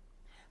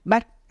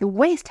 But the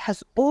West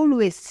has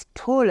always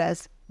told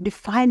us,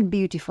 define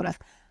beauty for us.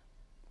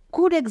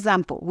 Good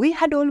example. We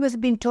had always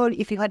been told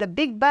if you had a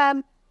big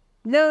bum,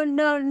 no,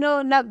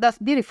 that's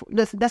beautiful.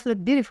 That's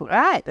not beautiful,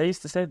 right? They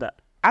used to say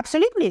that.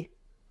 Absolutely.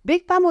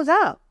 Big bum was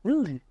out.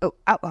 Really? Oh,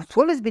 it's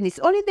always been. It's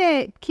only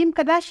the Kim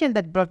Kardashian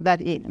that brought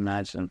that in.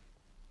 Imagine.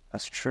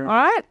 That's true. All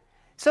right.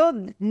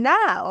 So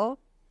now,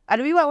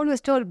 and we were always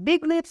told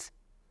big lips,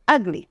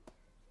 ugly.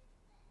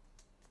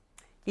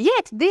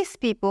 Yet these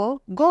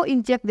people go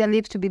inject their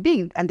lips to be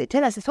big, and they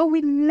tell us, so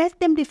we let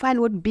them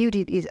define what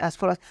beauty is as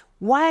for us,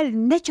 while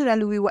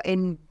naturally we were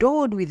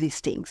endowed with these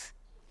things.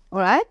 All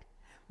right?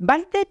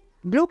 But they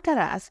looked at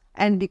us,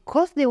 and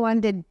because they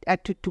wanted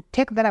to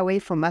take that away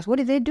from us, what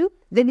did they do?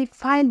 They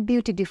define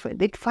beauty different.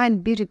 They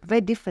define beauty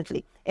very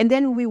differently. And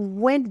then we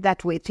went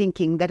that way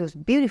thinking that was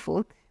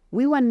beautiful.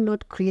 We were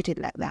not created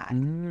like that.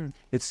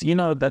 It's,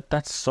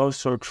 that's so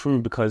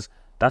true, because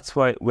that's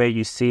where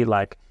you see,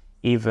 like,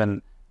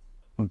 even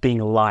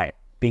being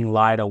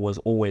lighter was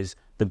always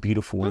the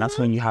beautiful. And that's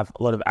when you have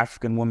a lot of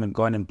African women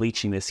going and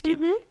bleaching their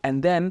skin.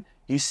 And then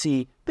you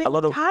see they a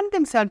lot of... turn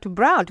themselves to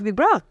be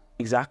brown.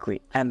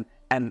 Exactly. And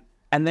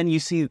then you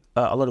see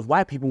a lot of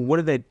white people,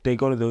 what do they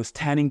go to those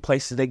tanning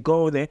places, they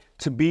go there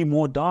to be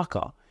more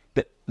darker.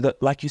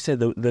 Like you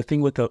said, the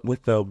thing with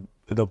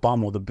the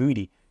bum or the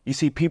booty, you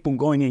see people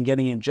going and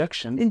getting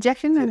injections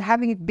and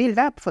having it build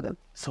up for them.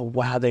 So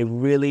wow, they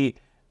really,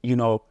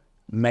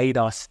 made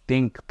us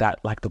think that,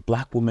 like, the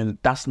black woman,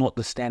 that's not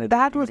the standard.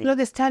 That was not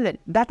the standard.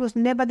 That was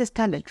never the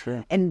standard.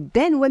 True. And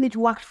then when it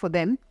worked for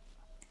them,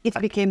 it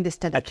became the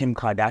standard. Kim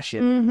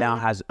Kardashian now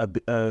has a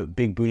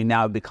big booty.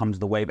 Now it becomes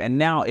the wave. And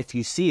now if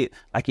you see it,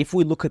 like, if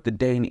we look at the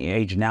day and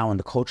age now and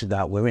the culture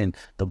that we're in,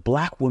 the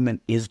black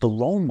woman is the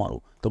role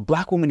model. The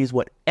black woman is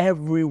what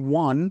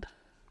everyone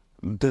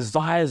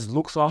desires,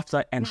 looks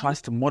after, and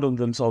tries to model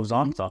themselves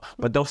after.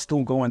 But they'll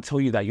still go and tell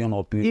you that you're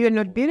not beautiful. You're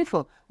not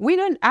beautiful.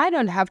 I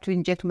don't have to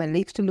inject my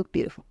lips to look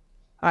beautiful.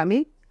 I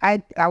mean,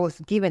 I was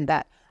given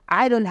that.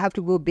 I don't have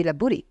to go build a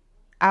booty.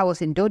 I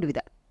was endowed with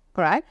that.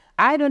 Right?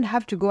 I don't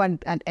have to go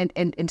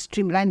and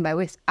streamline my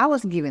waist. I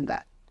was given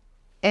that.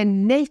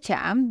 And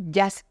nature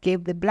just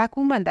gave the black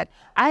woman that.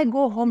 I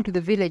go home to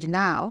the village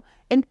now,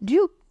 and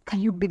can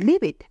you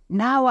believe it?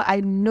 Now I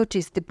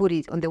notice the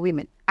booties on the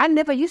women. I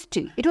never used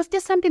to. It was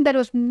just something that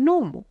was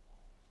normal.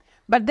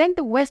 But then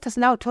the West has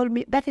now told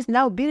me that is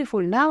now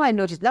beautiful. Now I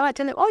notice. Now I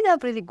tell them, oh, you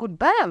have really good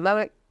bum. I'm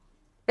like,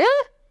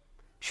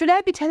 should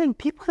I be telling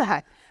people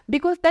that?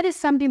 Because that is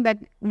something that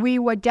we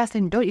were just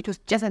endowed. It was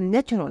just a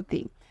natural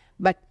thing.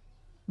 But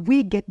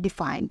we get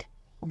defined.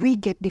 We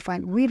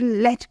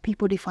let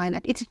people define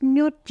it. It's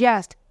not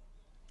just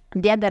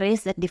the other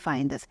race that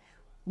defines us.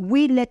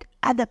 We let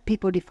other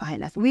people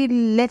define us. We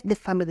let the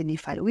family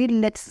define us. We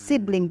let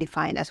siblings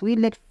define us. We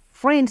let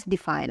friends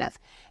define us.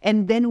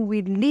 And then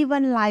we live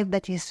a life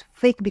that is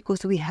fake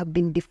because we have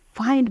been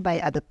defined by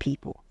other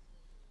people.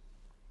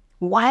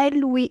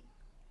 While we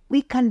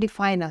can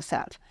define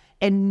ourselves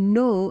and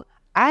know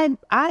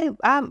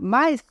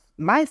my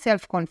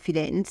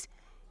self-confidence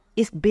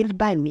is built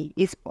by me,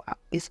 is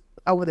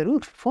over the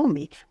roof for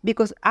me,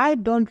 because I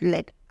don't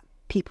let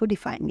people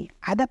define me,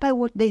 either by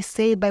what they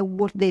say, by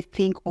what they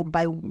think, or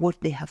by what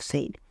they have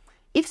said.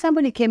 If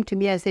somebody came to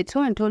me and said,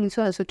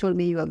 so-and-so told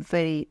me you are a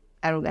very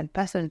arrogant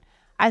person,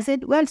 I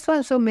said, well,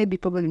 so-and-so maybe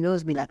probably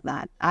knows me like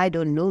that. I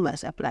don't know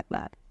myself like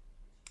that.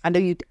 And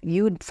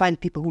you would find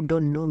people who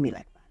don't know me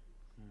like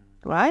that.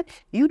 right?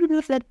 You do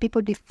not let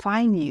people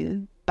define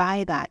you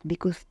by that,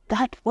 because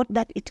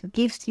it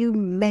gives you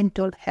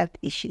mental health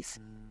issues,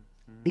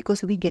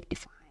 because we get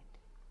defined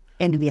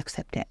and we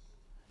accept it.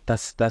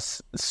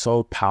 That's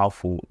so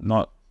powerful.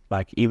 Not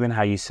like even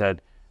how you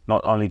said,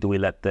 not only do we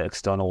let the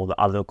external or the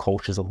other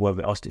cultures or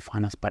whoever else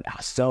define us, but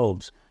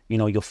ourselves,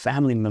 your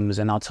family members.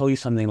 And I'll tell you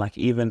something, like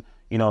even,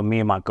 me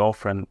and my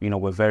girlfriend,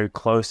 we're very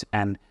close,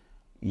 and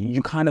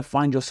you kind of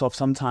find yourself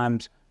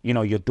sometimes,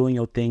 you're doing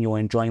your thing, you're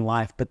enjoying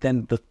life, but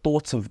then the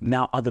thoughts of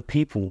now other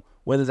people,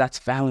 whether that's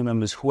family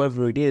members,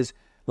 whoever it is,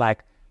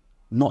 like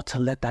not to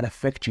let that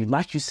affect you.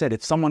 Like you said,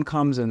 if someone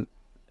comes and,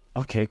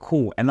 okay,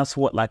 cool. And that's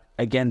what, like,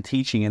 again,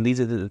 teaching, and these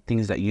are the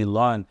things that you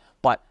learn.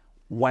 But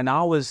when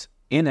I was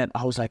in it,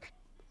 I was like,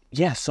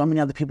 yeah, so many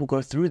other people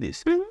go through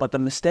this. But the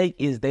mistake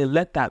is they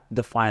let that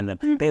define them.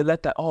 They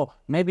let that, oh,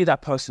 maybe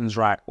that person's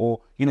right.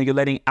 Or, you're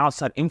letting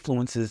outside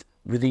influences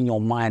within your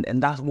mind.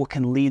 And that's what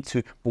can lead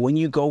to, but when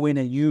you go in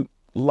and you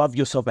love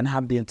yourself and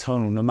have the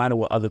internal, no matter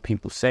what other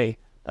people say,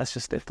 that's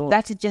just their thought.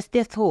 That's just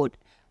their thought.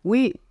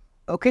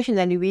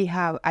 Occasionally we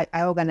have,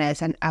 I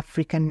organize an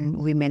African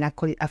women, I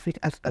call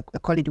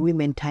it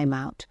women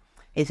timeout.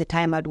 It's a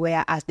timeout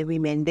where, as the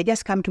women, they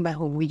just come to my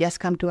home. We just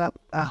come to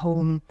our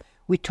home.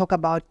 We talk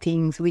about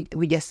things. We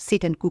just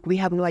sit and cook. We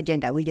have no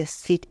agenda. We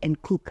just sit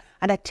and cook.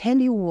 And I tell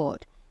you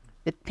what,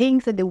 the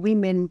things that the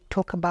women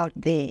talk about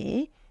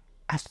there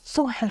are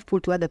so helpful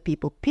to other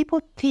people.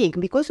 People think,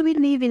 because we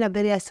live in a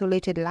very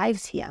isolated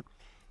lives here,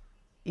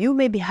 you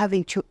may be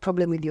having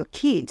problem with your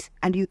kids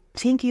and you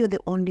think you're the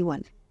only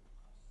one,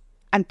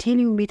 until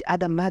you meet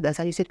other mothers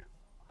and you say,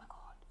 oh my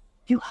God,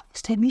 you have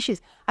the same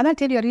issues. And I'll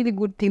tell you a really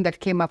good thing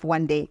that came up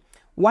one day.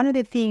 One of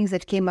the things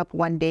that came up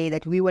one day,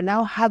 that we were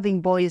now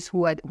having boys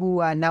who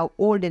are now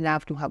old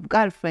enough to have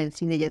girlfriends,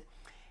 teenagers.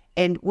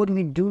 And what do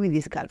we do with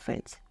these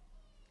girlfriends?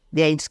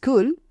 They're in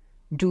school.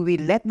 Do we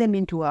let them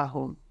into our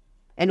home?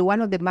 And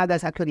one of the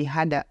mothers actually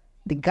had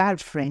the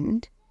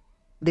girlfriend.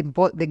 Had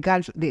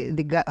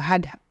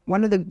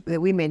one of the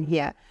women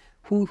here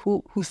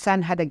whose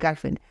son had a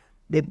girlfriend.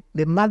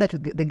 The mother to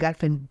the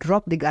girlfriend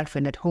dropped the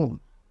girlfriend at home.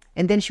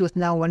 And then she was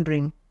now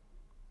wondering,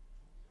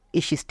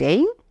 is she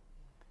staying?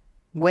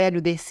 Where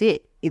do they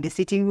sit? In the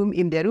sitting room,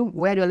 in their room?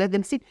 Where do I let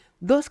them sit?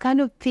 Those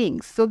kind of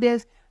things. So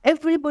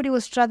everybody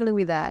was struggling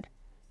with that,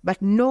 but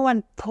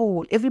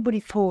everybody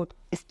thought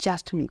it's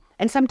just me.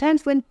 And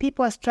sometimes when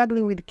people are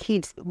struggling with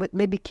kids, but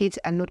maybe kids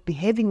are not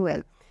behaving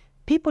well,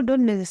 people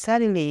don't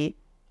necessarily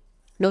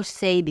not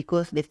say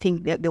because they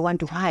think they want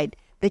to hide.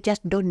 They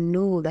just don't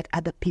know that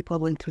other people are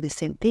going through the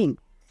same thing.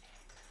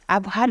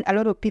 I've had a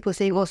lot of people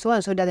saying, oh,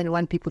 so-and-so doesn't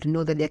want people to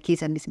know that their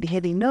kids are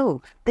misbehaving.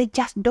 No, they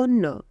just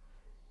don't know.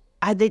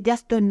 They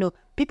just don't know.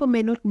 People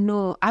may not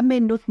know. I may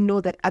not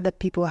know that other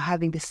people are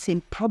having the same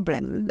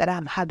problem that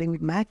I'm having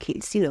with my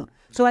kids,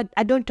 So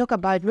I don't talk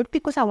about it, not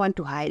because I want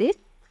to hide it,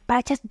 but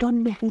I just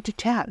don't know who to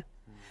tell.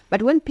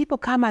 But when people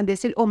come and they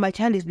say, oh, my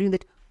child is doing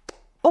that,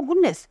 oh,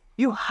 goodness,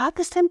 you have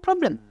the same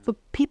problem. So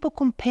people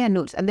compare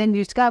notes, and then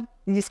you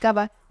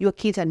discover your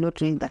kids are not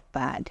doing that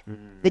bad.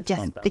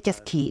 They're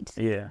just kids.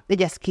 Yeah. They're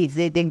just kids.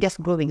 They're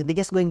just growing. They're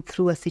just going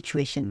through a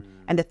situation,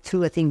 and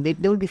through a thing.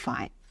 They'll be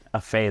fine. A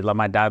phase. Like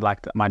my dad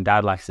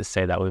likes to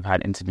say that. We've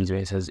had interviews where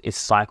he says it's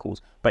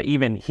cycles. But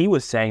even he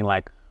was saying,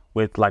 like,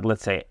 with, like,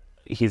 let's say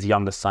his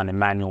younger son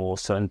Emmanuel, or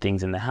certain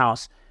things in the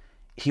house,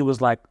 he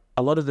was like,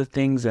 a lot of the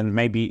things, and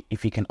maybe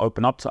if he can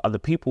open up to other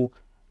people,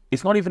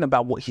 it's not even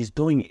about what he's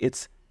doing,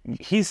 it's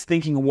he's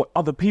thinking of what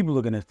other people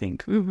are going to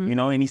think,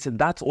 and he said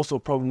that's also a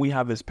problem we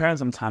have as parents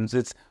sometimes.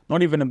 It's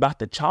not even about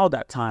the child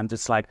at times.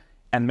 It's like,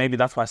 and maybe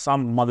that's why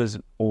some mothers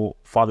or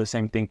fathers,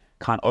 same thing,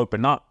 can't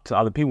open up to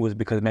other people, is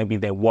because maybe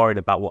they're worried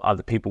about what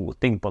other people will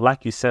think. But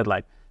like you said,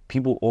 like,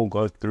 people all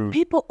go through.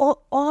 People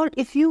all,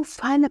 if you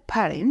find a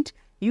parent,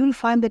 you'll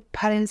find that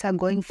parents are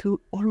going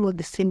through almost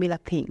the similar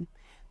thing.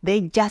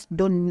 They just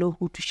don't know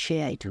who to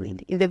share it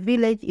with. In the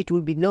village, it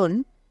will be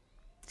known.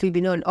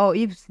 Oh,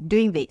 he's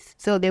doing this.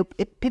 So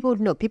people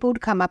would know. People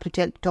would come up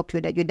to talk to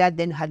you that your dad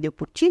then had the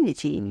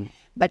opportunity.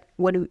 But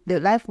the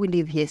life we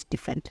live here is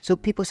different. So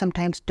people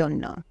sometimes don't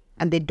know.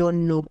 And they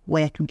don't know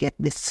where to get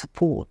the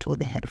support or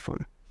the help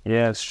from.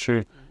 Yeah, it's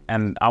true.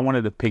 And I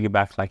wanted to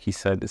piggyback, like you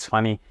said. It's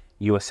funny,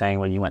 you were saying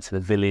when you went to the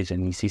village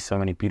and you see so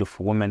many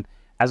beautiful women.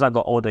 As I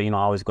got older, I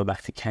always go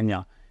back to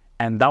Kenya.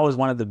 And that was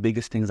one of the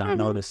biggest things I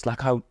noticed.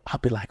 Like, I'll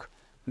be like,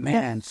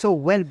 man. Yeah, so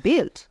well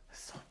built.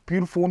 So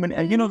beautiful women.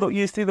 And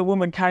you see the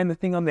woman carrying the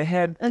thing on their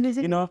head,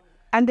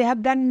 And they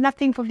have done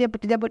nothing for their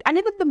body. And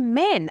even the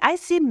men. I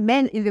see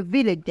men in the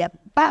village, they're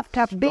buffed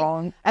up big,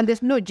 and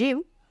there's no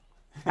gym.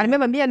 I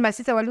remember me and my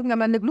sister were looking at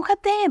them, look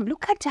at them.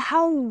 Look at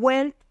how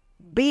well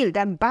built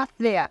and buffed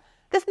they are.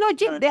 There's no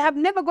gym. They have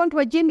never gone to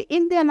a gym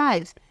in their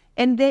lives.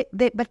 And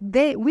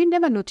we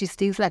never noticed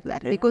things like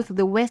that because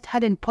the West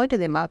hadn't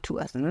pointed them out to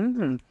us,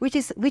 which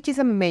is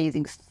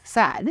amazing,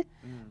 sad.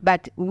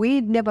 But we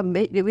never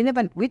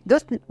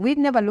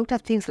looked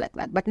at things like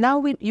that. But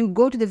now you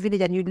go to the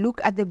village and you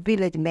look at the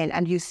village men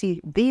and you see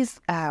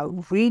these are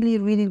really,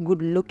 really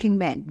good looking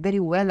men, very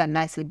well and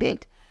nicely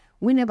built.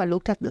 We never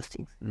looked at those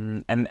things.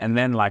 And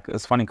then like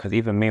it's funny because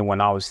even me when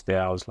I was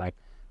there, I was like,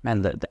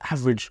 man, the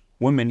average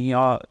woman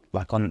here,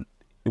 like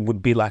it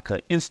would be like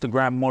an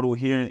Instagram model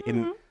here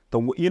in the,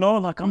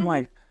 like I'm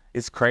like,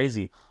 it's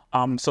crazy.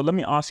 So let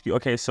me ask you,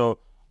 okay, so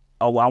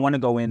I want to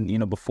go in,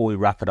 before we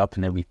wrap it up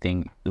and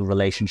everything, the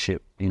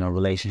relationship,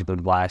 relationship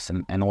advice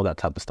and all that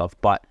type of stuff.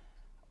 But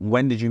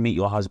when did you meet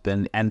your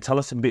husband? And tell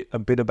us a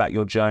bit about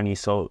your journey.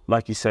 So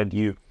like you said,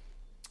 you,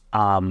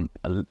 a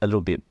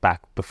little bit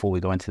back before we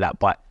go into that,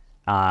 but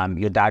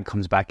your dad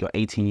comes back, you're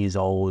 18 years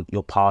old,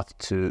 your path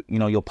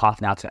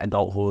now to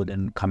adulthood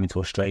and coming to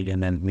Australia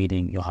and then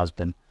meeting your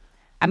husband.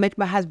 I met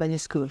my husband in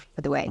school,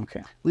 by the way.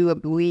 Okay.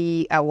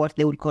 We are what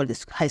they would call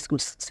the high school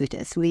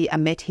sweethearts. I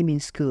met him in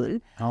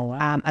school. Oh,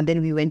 wow. And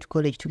then we went to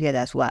college together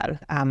as well.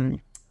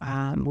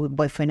 With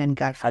boyfriend and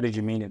girlfriend. How did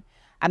you meet him?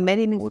 I met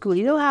him in school.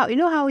 You know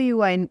how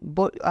you are in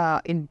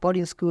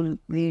boarding school.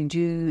 You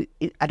do.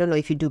 I don't know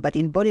if you do, but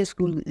in boarding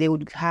school they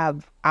would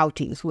have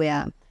outings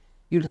where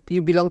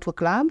you belong to a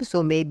club.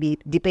 So maybe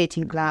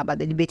debating club, but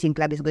the debating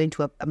club is going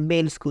to a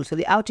male school. So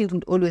the outings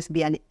would always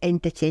be an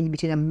interchange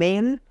between a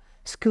male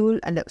school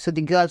and so the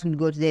girls would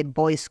go to the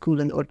boys' school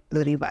and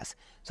the reverse.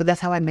 So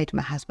that's how I met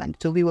my husband.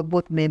 So we were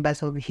both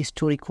members of the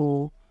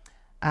historical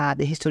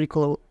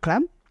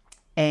club,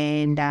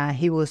 and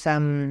he was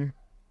an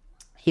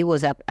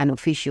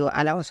official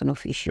and I was an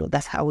official.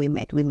 That's how we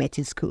met. We met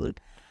in school.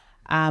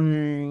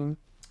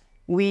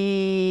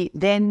 We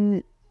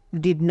then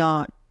did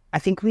not. I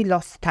think we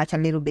lost touch a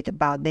little bit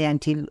about there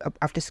until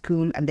after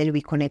school, and then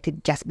we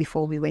connected just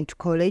before we went to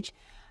college.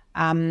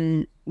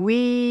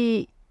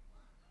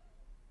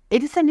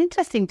 It is an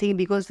interesting thing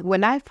because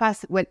when I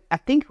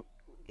think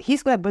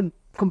he's got a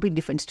completely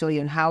different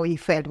story on how he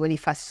felt when he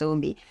first saw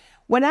me.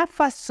 When I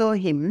first saw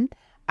him,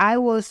 I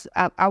was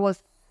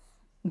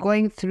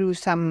going through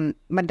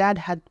my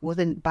dad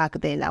wasn't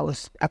back then. I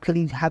was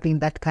actually having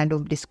that kind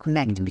of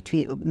disconnect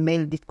between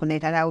male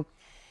disconnect,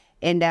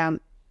 and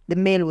the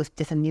male was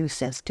just a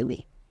nuisance to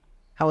me.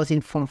 I was in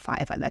Form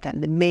 5 at that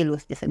time. The male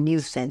was just a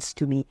nuisance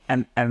to me.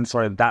 And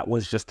sorry, that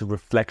was just a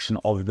reflection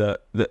of the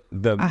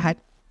I had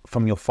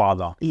from your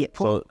father. Yeah.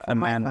 So a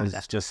man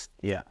was just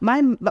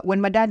But when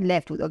my dad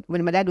left,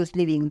 when my dad was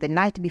leaving, the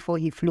night before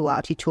he flew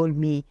out, he told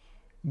me,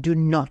 "Do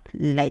not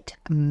let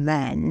a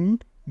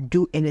man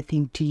do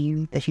anything to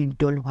you that you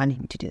don't want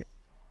him to do.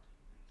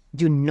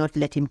 Do not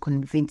let him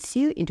convince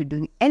you into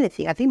doing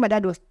anything." I think my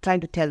dad was trying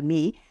to tell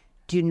me,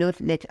 do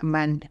not let a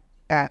man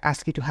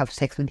ask you to have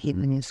sex with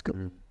him in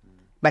school.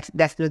 But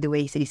that's not the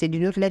way he said. He said, "Do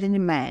not let any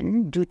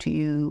man do to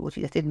you what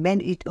he said."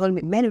 Men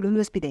will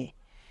always be there.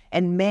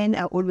 And men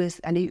are always,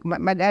 and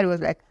my dad was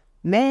like,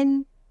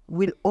 men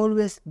will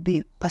always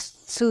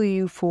pursue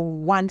you for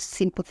one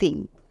simple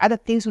thing. Other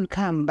things will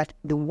come, but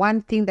the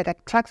one thing that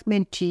attracts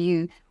men to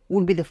you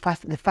will be the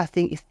first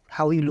thing is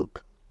how you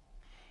look.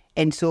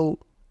 And so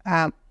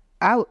I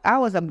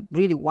was a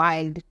really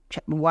wild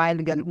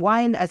girl.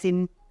 Wild as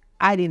in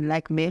I didn't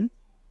like men.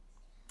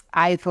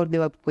 I thought they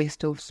were a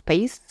waste of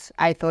space.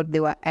 I thought they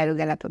were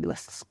arrogant. I thought they were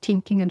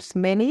stinking and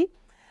smelly.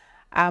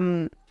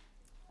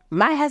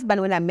 My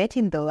husband, when I met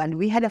him though, and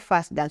we had a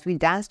first dance, we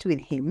danced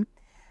with him.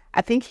 I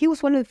think he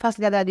was one of the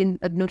first guys that I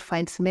did not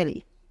find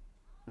smelly.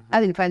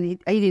 I didn't find he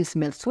didn't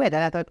smell sweat,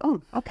 and I thought,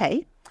 oh,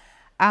 okay.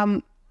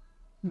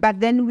 But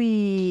then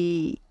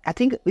I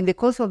think in the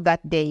course of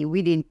that day,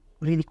 we didn't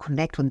really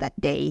connect on that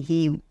day.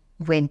 He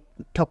went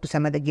talked to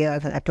some other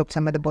girls, and I talked to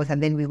some other boys,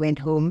 and then we went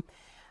home.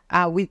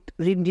 We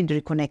really didn't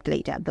reconnect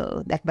later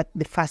though. But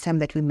the first time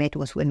that we met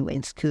was when we were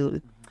in school.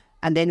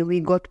 And then we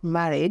got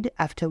married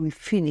after we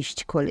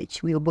finished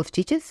college. We were both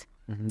teachers.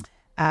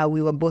 We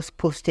were both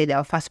posted.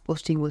 Our first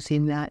posting was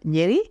in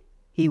Nyeri.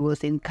 He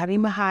was in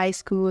Karima High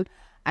School,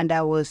 and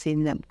I was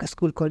in a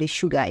school called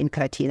Sugar in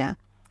Karatina.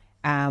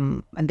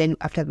 And then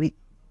after we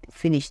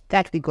finished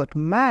that, we got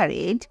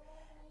married.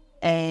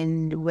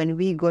 And when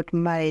we got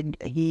married,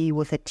 he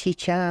was a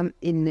teacher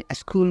in a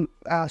school,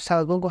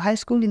 Sawagongo High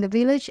School in the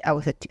village. I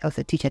was a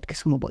teacher at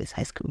Kisumu Boys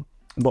High School.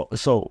 But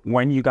so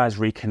when you guys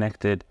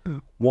reconnected,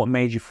 what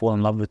made you fall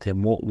in love with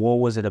him? What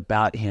was it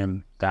about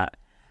him that?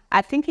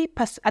 I think he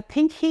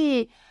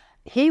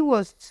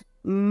was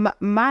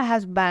my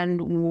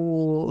husband.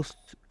 Was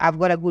I've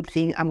got a good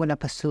thing. I'm gonna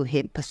pursue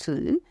him.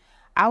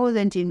 I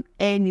wasn't in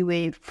any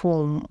way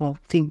form of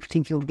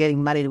thinking of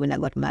getting married when I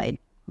got married.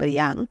 Very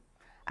young,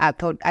 I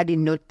did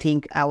not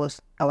think I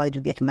wanted to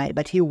get married,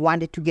 but he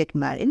wanted to get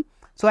married.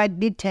 So I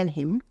did tell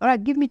him, all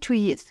right, give me 2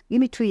 years.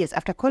 Give me 2 years.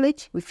 After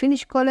college, we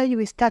finish college,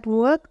 we start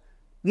work.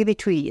 Give me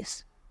 2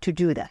 years to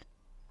do that.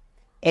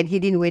 And he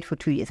didn't wait for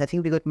 2 years. I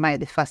think we got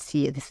married the first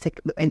year, at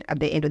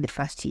the end of the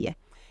first year.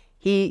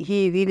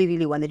 He really,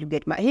 really wanted to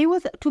get married.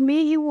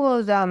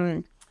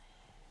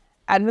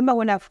 I remember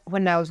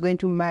when I was going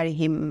to marry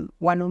him,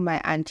 one of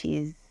my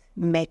aunties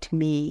met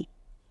me,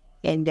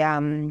 and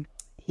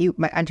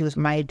my auntie was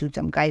married to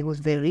some guy who was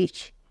very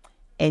rich.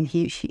 And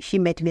she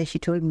met me and she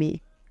told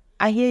me,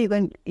 "I hear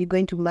you're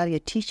going to marry a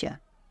teacher."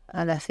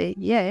 And I said,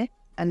 "Yeah."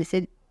 And they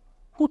said,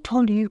 "Who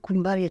told you you could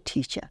marry a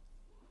teacher?"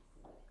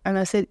 And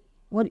I said,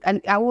 what?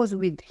 And I was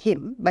with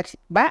him, but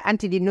my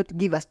auntie did not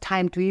give us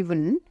time to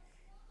even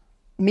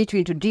me to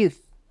introduce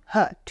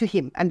her to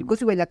him. And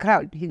because we were in a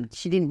crowd,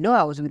 she didn't know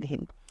I was with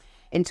him.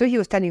 And so he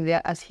was standing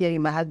there as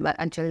hearing my husband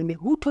and telling me,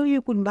 who told you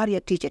you could marry a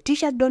teacher?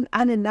 Teachers don't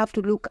earn enough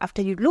to look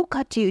after you. Look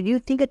at you. Do you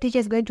think a teacher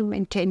is going to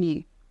maintain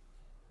you?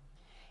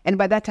 And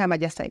by that time, I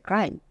just started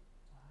crying.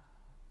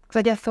 Because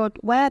I just thought,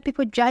 why are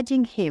people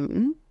judging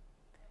him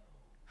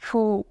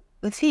for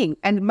the thing?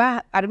 And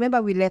I remember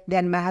we left there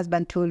and my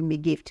husband told me,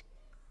 Gift,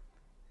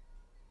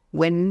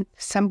 when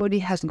somebody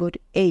has got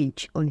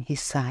age on his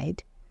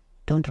side,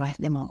 don't write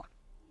them off.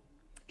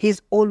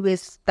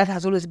 That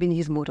has always been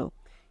his motto.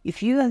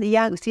 If you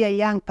see a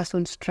young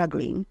person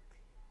struggling,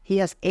 he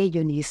has age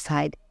on his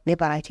side,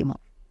 never write him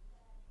off.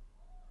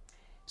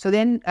 So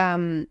then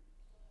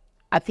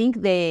I think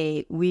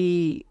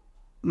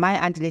my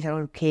aunt later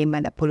on came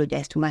and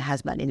apologized to my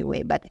husband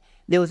anyway, but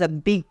there was a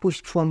big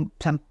push from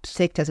some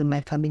sectors in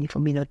my family for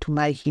me not to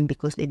marry him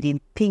because they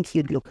didn't think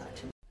he'd look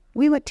at.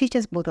 We were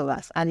teachers, both of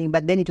us,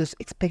 but then it was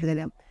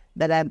expected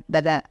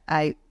that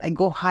I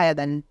go higher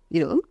than,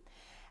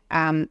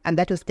 and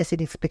that was just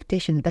an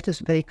expectation. That was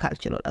very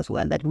cultural as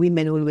well, that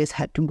women always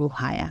had to go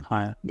higher.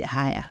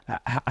 Higher.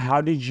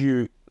 How did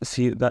you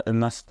see that?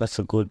 And this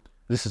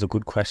is a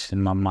good question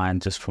in my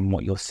mind, just from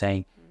what you're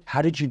saying.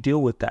 How did you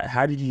deal with that?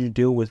 How did you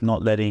deal with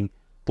not letting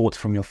thoughts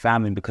from your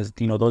family? Because,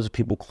 those are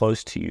people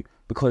close to you.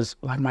 Because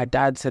like my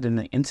dad said in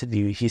an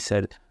interview, he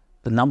said,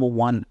 the number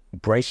one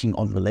breaking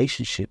on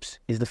relationships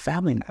is the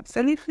family.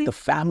 Absolutely. The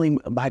family,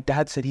 my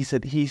dad said, he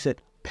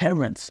said,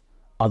 parents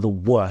are the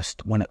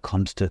worst when it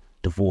comes to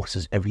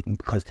divorces, everything,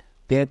 because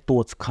their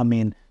thoughts come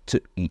in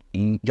to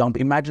young.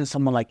 Imagine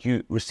someone like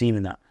you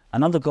receiving that.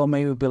 Another girl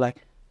maybe would be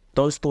like,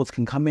 those thoughts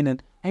can come in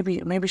and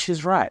maybe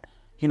she's right.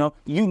 You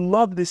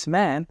love this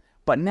man,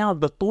 but now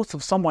the thoughts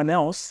of someone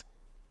else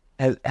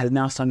has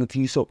now sunk into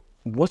you. So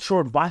what's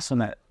your advice on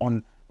that,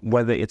 on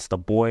whether it's the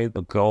boy,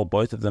 the girl,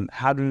 both of them?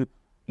 How do,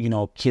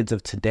 kids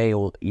of today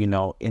or,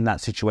 in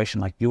that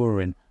situation like you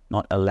were in,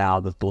 not allow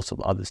the thoughts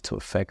of others to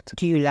affect?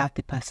 Do you love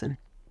the person?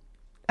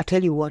 I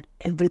tell you what,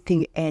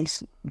 everything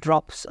else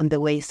drops on the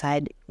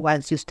wayside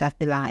once you start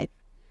the life,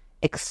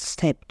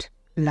 except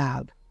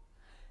love.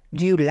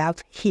 Do you love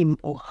him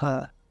or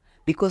her?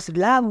 Because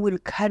love will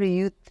carry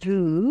you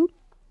through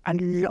a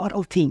lot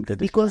of things.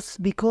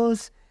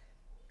 Because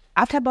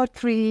after about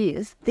 3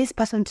 years, this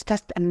person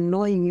starts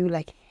annoying you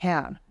like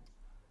hell.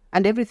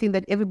 And everything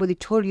that everybody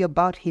told you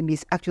about him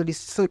is actually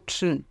so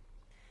true.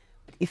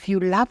 If you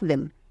love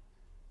them,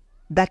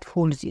 that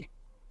holds you.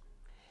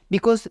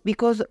 Because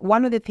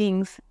one of the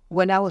things,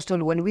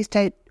 when we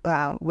started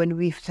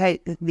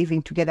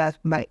living together,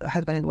 my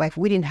husband and wife,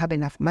 we didn't have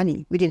enough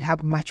money. We didn't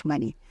have much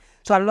money.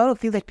 So a lot of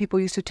things that people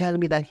used to tell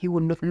me, that he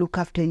would not look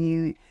after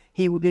you,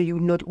 you would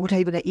not, what are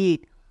you going to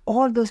eat?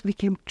 All those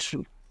became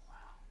true.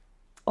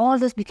 All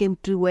those became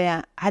true,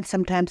 where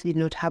sometimes we did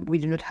not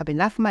have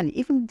enough money.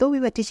 Even though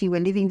we were teaching, we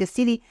were living in the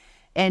city,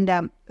 and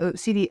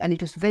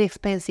it was very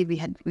expensive. We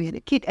had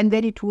a kid, and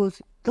then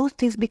those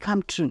things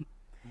become true.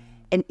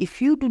 And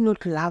if you do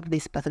not love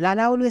this person,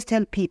 and I always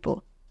tell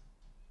people,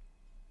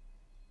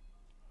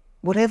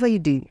 whatever you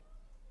do,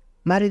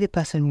 marry the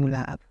person you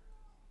love.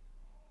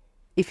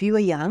 If you are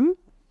young,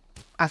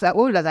 as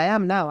old as I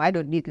am now, I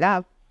don't need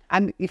love.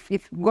 And if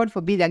God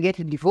forbid I get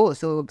a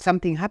divorce or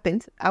something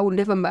happens, I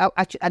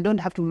don't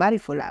have to marry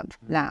for love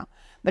now.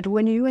 But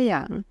when you are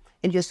young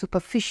and you're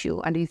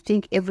superficial and you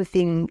think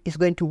everything is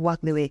going to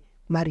work the way,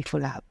 marry for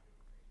love.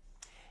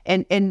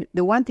 And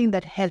the one thing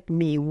that helped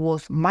me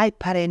was my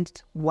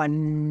parents were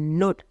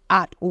not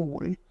at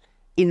all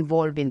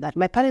involved in that.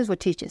 My parents were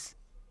teachers,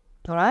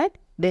 all right?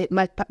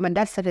 My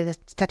dad started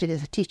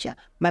as a teacher.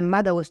 My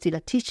mother was still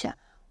a teacher.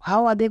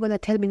 How are they going to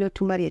tell me not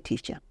to marry a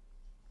teacher?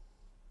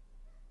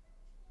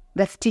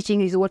 That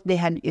teaching is what they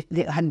had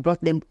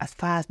brought them as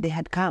far as they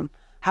had come.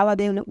 How are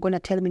they going to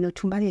tell me not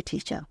to marry a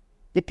teacher?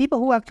 The people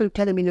who actually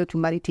telling me not to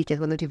marry teachers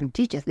were not even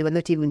teachers. They were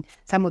not even,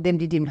 some of them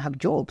didn't even have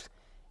jobs.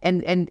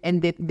 And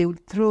they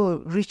would throw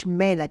rich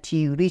men at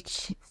you,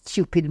 rich,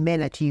 stupid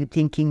men at you,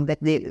 thinking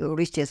that the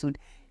riches would...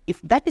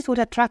 If that is what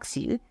attracts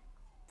you,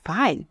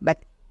 fine,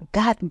 but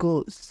that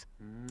goes.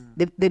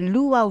 The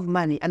lure of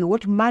money and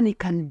what money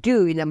can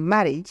do in a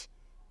marriage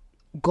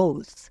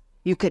goes.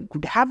 You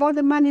could have all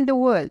the money in the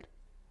world.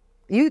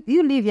 You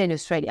live here in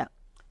Australia.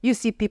 You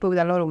see people with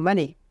a lot of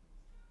money.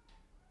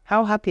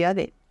 How happy are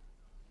they?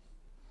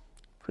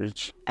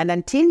 Rich. And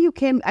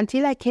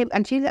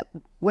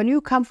when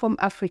you come from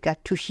Africa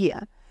to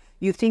here,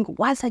 you think,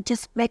 once I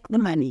just make the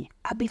money,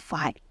 I'll be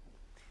fine.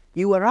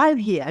 You arrive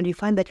here and you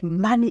find that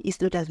money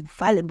is not as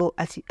valuable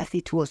as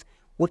it was.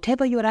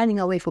 Whatever you're running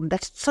away from,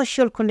 that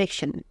social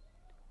connection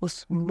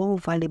was more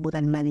valuable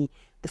than money.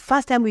 The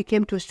first time we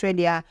came to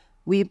Australia,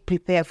 we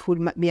prepared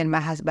food, me and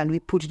my husband, we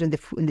put it on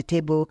the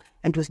table,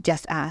 and it was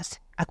just us.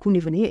 I couldn't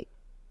even eat.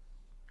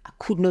 I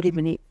could not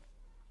even eat.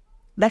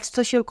 That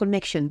social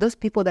connection, those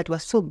people that were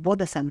so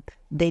bothersome,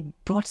 they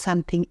brought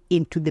something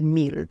into the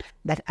meal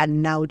that I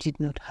now did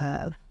not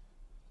have.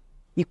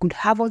 You could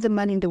have all the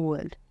money in the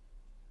world,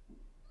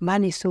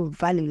 money is so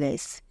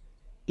valueless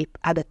if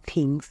other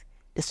things.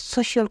 The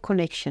social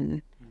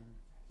connection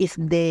is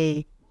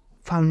the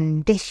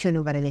foundation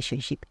of a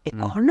relationship.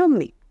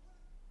 Economy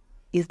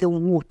is the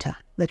water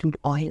that would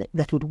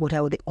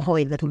water the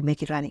oil that will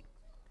make it running.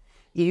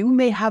 You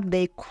may have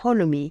the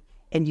economy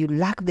and you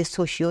lack the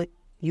social,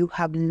 you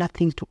have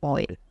nothing to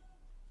oil.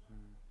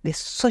 The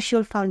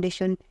social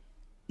foundation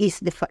is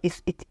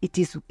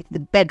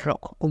the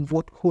bedrock of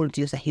what holds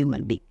you as a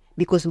human being,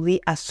 because we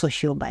are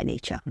social by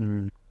nature.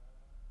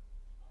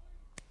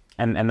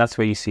 And that's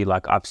where you see,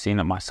 like, I've seen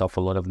it myself,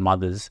 a lot of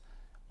mothers,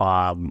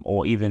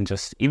 or even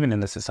in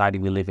the society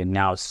we live in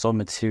now, it's so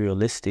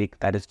materialistic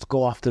that it's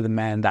go after the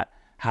man that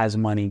has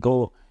money,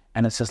 go.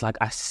 And it's just like,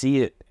 I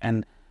see it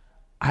and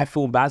I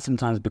feel bad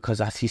sometimes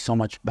because I see so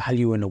much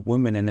value in a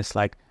woman, and it's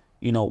like,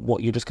 you know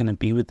what, you're just going to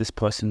be with this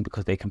person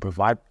because they can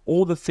provide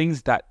all the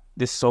things that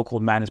this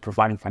so-called man is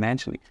providing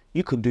financially.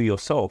 You could do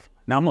yourself.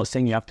 Now, I'm not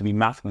saying you have to be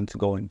masculine to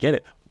go and get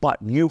it, but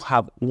you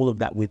have all of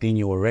that within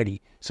you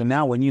already. So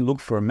now when you look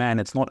for a man,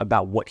 it's not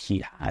about what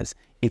he has.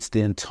 It's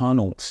the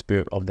internal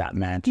spirit of that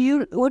man.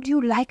 What do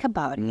you like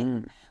about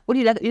him? What do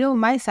you like? You know,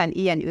 my son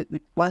Ian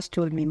once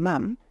told me,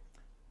 Mom,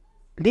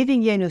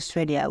 living here in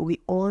Australia, we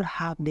all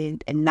have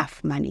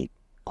enough money,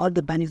 all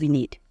the money we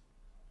need.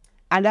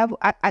 And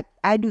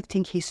I do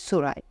think he's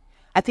so right.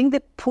 I think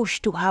the push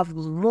to have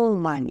more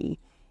money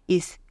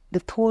is, the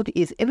thought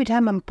is, every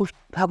time I'm pushed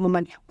to have more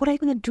money, what are you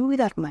going to do with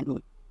that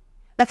money?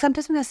 Like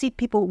sometimes when I see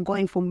people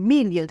going for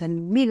millions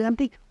and millions, I'm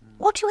thinking,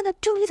 what do you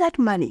want to do with that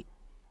money?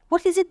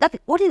 What is it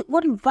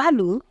what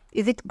value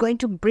is it going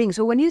to bring?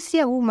 So when you see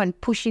a woman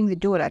pushing the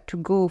daughter to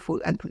go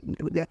for,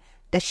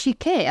 does she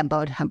care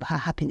about her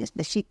happiness?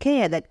 Does she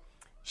care that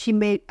she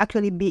may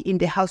actually be in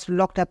the house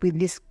locked up with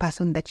this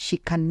person that she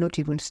cannot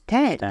even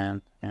stand?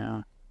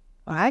 Yeah.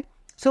 All right.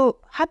 So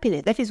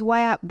happiness. That is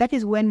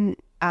when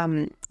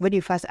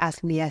you first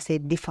asked me, I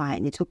said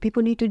define it. So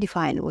people need to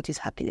define what is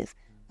happiness.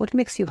 What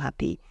makes you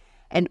happy,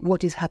 and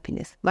what is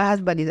happiness? My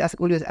husband is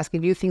always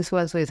asking, do you think so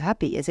and so is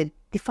happy? I said,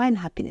 define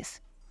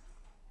happiness.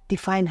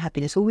 Define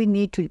happiness. So we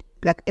need to,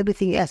 like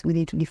everything else, we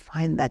need to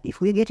define that.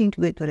 If we're getting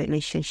to go into a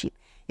relationship,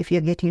 if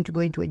you're getting to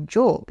go into a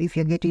job, if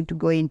you're getting to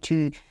go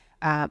into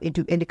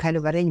any kind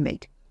of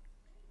arrangement,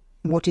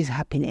 what is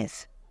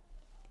happiness?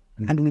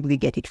 And we will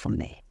get it from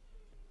there.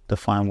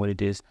 Define what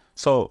it is.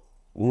 So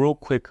real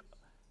quick,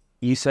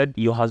 you said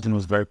your husband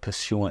was very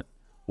pursuant.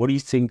 What do you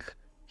think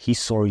he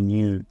saw in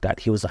you that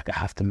he was like, I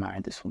have to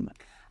marry this woman?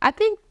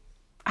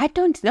 I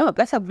don't know.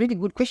 That's a really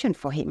good question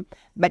for him.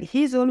 But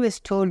he's always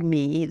told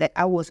me that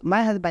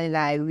my husband and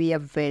I, we are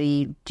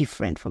very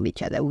different from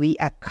each other. We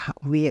are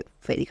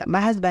very,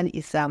 my husband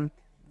is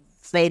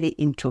very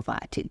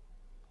introverted.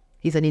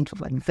 He's an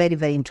introvert, very,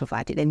 very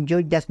introverted. And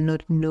George does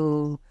not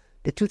know,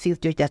 the truth is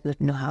George does not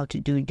know how to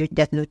do. George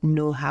does not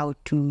know how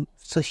to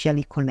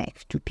socially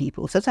connect to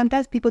people. So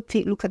sometimes people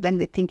look at them,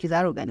 they think he's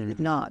arrogant. He's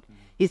not.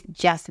 He's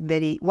just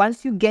very,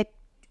 once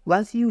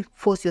you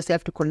force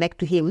yourself to connect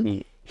to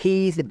him,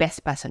 he's the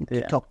best person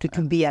to talk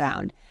to be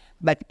around.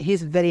 But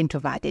he's very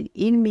introverted.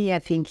 In me, I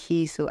think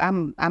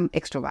I'm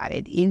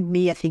extroverted. In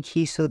me, I think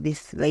he saw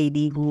this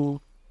lady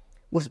who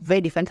was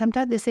very different.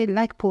 Sometimes they say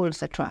like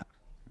poles attract.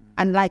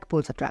 And like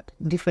poles attract.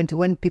 Different,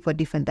 when people are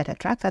different, that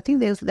attracts. I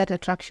think there's that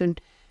attraction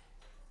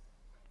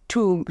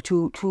to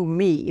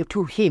me,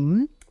 to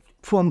him,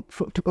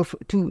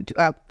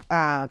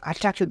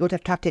 attraction, what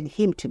attracted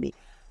him to me.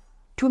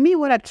 To me,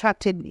 what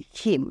attracted me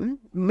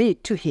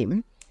to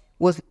him,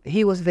 was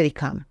he was very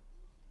calm.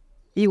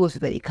 He was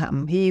very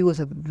calm. He was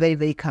a very,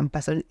 very calm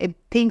person. And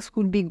things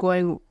could be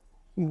going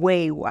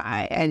way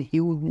wide and he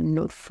would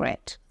not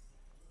fret.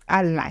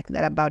 I like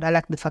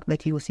the fact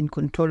that he was in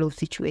control of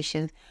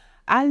situations.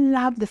 I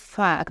love the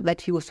fact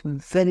that he was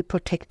very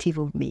protective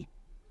of me.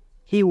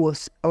 He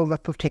was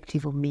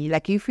overprotective of me.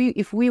 Like if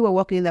we were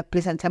walking in that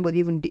place and somebody,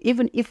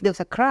 even if there was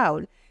a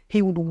crowd,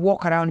 he would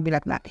walk around me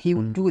like that. He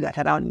would do that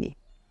around me.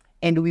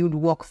 And we would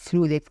walk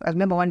through I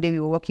remember one day we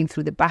were walking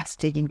through the bus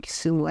stage in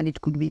Kisumu, and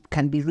it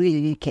can be really,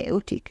 really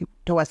chaotic.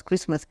 Towards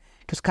Christmas,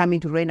 it was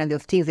coming to rain and there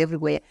was things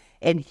everywhere.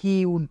 And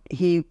he would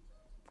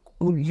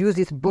use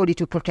his body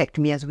to protect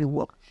me as we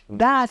walk.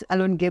 That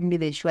alone gave me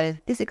the assurance,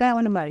 this is the guy I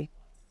want to marry.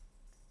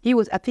 He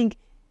was, I think,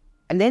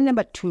 and then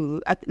number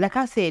two, like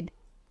I said,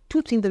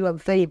 two things that were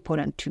very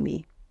important to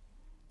me: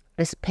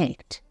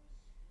 respect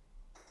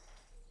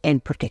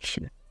and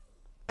protection.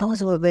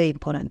 Those were very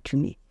important to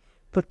me.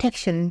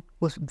 Protection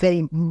was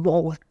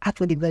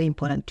actually very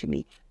important to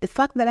me. The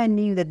fact that I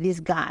knew that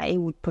this guy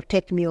would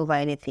protect me over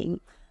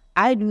anything.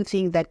 I do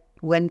think that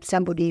when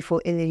somebody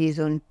for any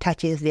reason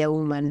touches their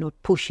woman or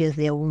pushes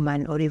their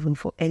woman, or even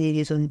for any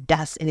reason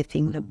does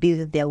anything,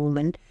 abuses their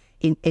woman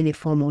in any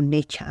form or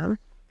nature,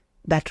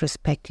 that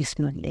respect is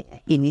not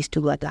there. He needs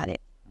to work at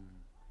it.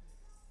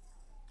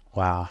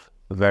 Wow,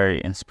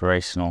 very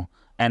inspirational.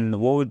 And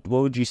what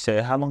would you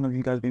say? How long have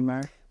you guys been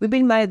married? We've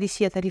been married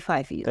this year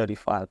 35 years.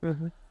 35.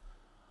 Mm-hmm.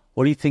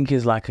 What do you think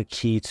is like a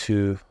key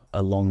to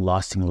a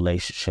long-lasting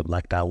relationship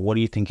like that? What do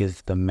you think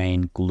is the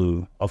main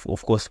glue?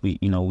 Of course, we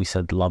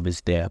said love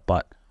is there,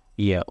 but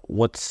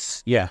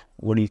What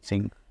do you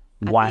think?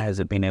 Why has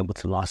it been able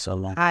to last so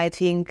long? I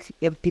think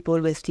if people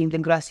always think the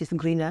grass is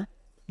greener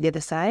the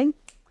other side.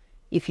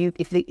 If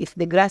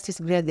the grass is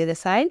greener the other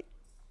side,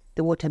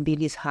 the water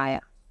bill is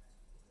higher.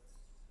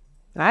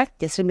 Right?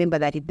 Just remember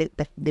that if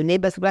the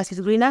neighbor's grass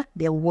is greener,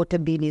 their water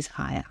bill is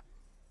higher.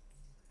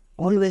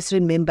 Always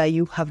remember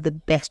you have the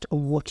best of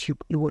what you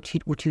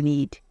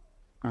need.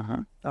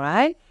 All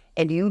right?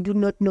 And you do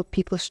not know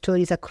people's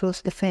stories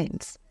across the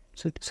fence.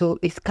 So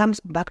it comes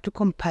back to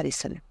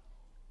comparison.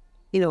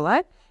 You know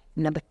what?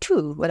 Number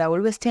two, what I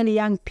always tell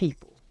young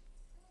people,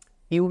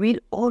 you will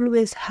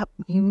always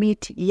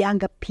meet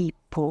younger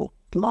people,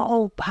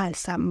 more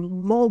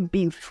handsome, more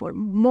beautiful,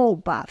 more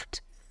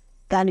buffed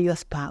than your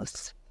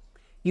spouse.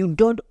 You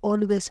don't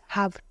always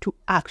have to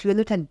act. You're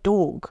not a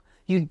dog.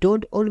 You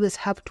don't always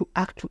have to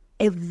act to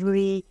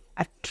every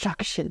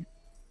attraction.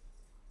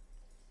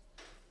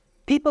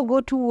 People go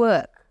to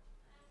work,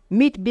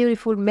 meet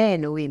beautiful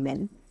men or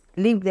women,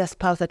 leave their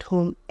spouse at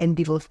home and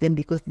divorce them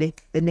because the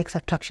next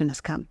attraction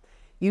has come.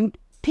 We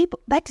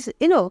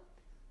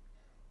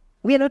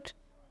are not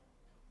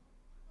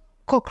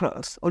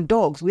cockroaches or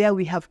dogs where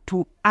we have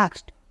to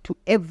act to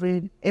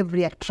every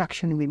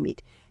attraction we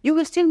meet. You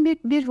will still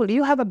meet beautiful.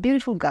 You have a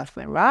beautiful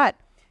girlfriend, right?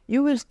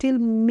 You will still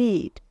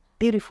meet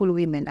beautiful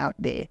women out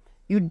there.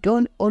 You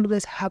don't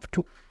always have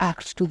to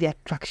act to the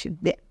attraction.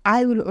 The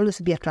eye will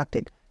always be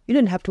attracted. You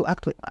don't have to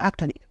act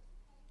on it.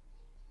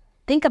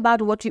 Think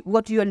about what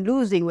you are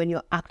losing when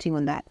you're acting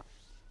on that.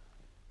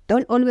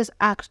 Don't always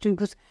act to,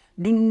 because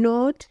do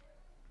not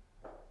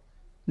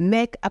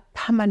make a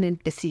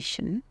permanent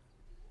decision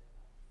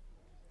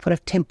for a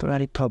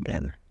temporary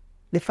problem.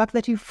 The fact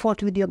that you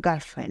fought with your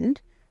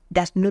girlfriend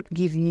does not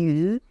give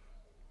you,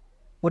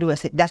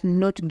 does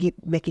not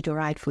make it all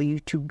right for you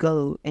to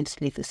go and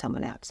sleep with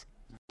someone else.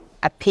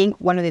 I think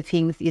one of the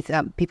things is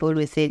people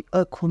always say,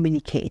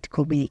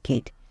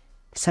 communicate.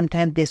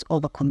 Sometimes there's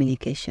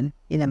over-communication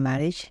in a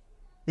marriage.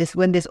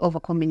 When there's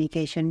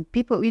over-communication,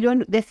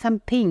 there's some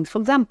things. For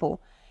example,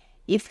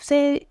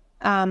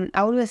 I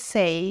always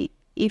say,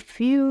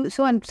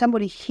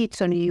 somebody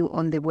hits on you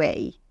on the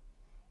way,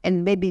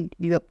 and maybe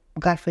your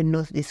girlfriend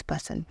knows this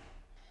person,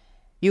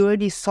 you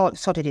already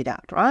sorted it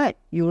out, right?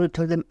 You already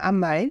told them, I'm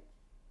married,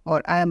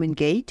 or I am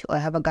engaged, or I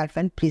have a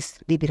girlfriend, please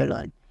leave it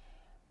alone.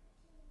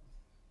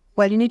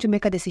 Well, you need to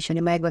make a decision.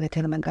 Am I going to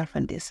tell my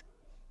girlfriend this?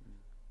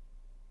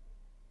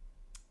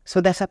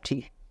 So that's up to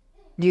you.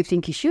 Do you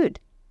think you should?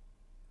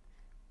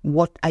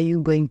 What are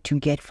you going to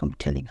get from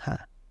telling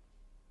her?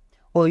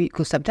 Or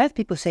because sometimes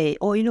people say,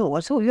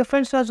 your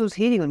friend was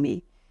hitting on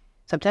me.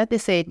 Sometimes they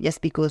say it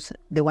just because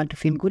they want to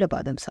feel good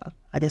about themselves.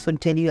 I just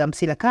want to tell you I'm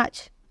still a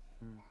catch.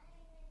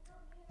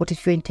 What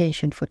is your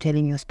intention for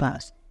telling your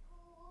spouse?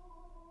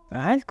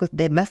 Right? Because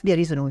there must be a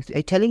reason. Are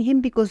you telling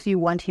him because you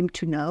want him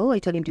to know? Are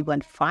you telling him to go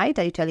and fight?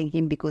 Are you telling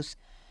him because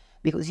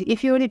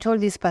if you already told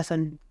this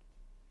person,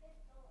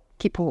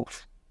 keep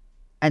off,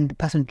 and the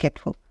person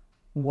kept off,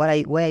 what are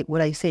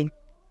you saying?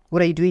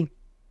 What are you doing?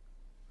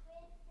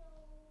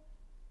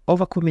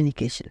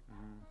 Over-communication.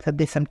 So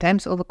there's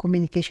sometimes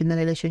over-communication in a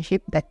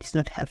relationship that is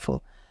not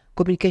helpful.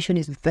 Communication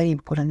is very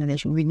important in a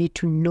relationship. We need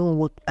to know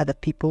what other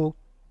people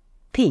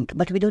think,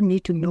 but we don't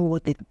need to know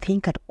what they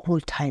think at all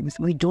times.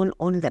 We don't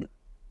own them.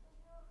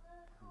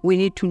 We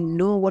need to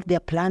know what their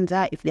plans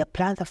are. If their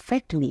plans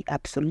affect me,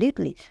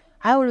 absolutely.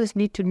 I always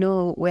need to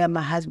know where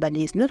my husband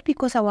is, not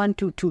because I want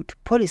to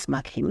police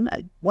mark him.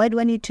 Why do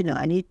I need to know?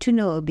 I need to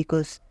know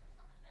because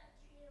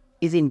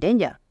he's in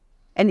danger.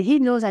 And he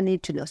knows I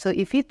need to know. So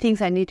if he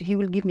thinks he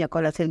will give me a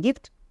call. I say,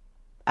 Gift,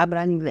 I'm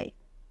running late.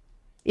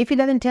 If he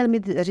doesn't tell me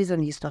the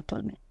reason, he's not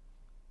told me.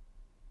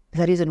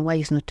 The reason why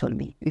he's not told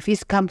me. If he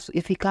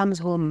comes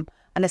home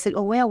and I said,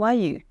 where were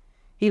you?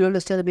 He'll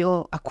always tell me,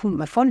 Akun,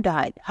 my phone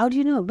died. How do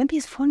you know? Maybe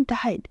his phone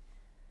died.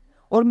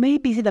 Or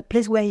maybe he's in a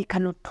place where he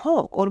cannot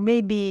talk. Or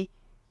maybe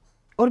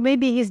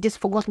he's just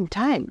forgotten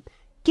time.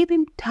 Give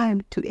him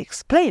time to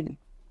explain.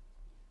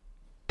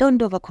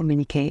 Don't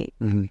over-communicate.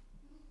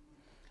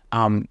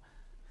 Mm-hmm.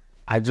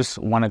 I just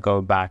want to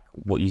go back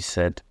what you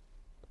said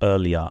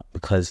earlier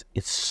because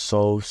it's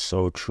so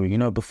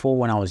true. Before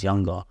when I was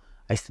younger,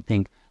 I used to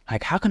think,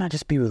 how can I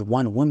just be with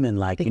one woman?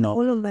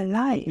 All of my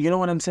life. You know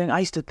what I'm saying? I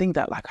used to think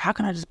that, how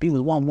can I just be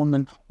with one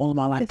woman all of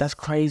my life? That's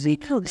crazy.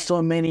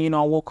 So many,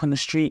 I walk on the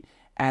street,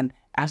 and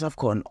as I've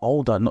gotten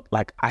older,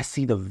 I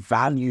see the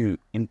value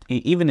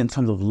even in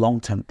terms of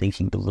long-term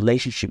thinking, the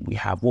relationship we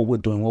have, what we're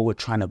doing, what we're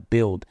trying to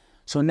build.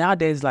 So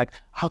nowadays, I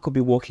could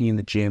be walking in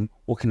the gym,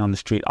 walking on the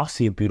street, I'll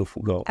see a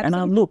beautiful girl, Absolutely. And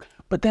I'll look.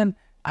 But then,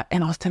 I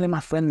was telling my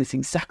friend this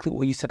exactly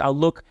what you said. I'll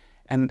look,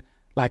 and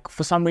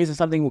for some reason,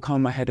 something will come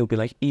in my head. It'll be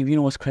like, Eve, you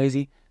know what's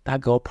crazy?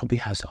 That girl probably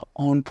has her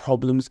own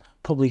problems,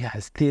 probably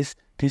has this.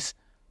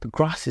 The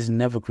grass is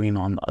never green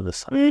on the other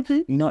side.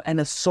 Mm-hmm. And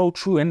it's so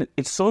true. And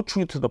it's so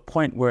true to the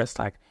point where it's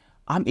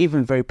I'm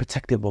even very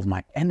protective of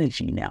my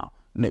energy now.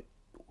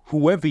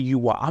 whoever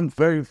you are, I'm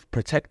very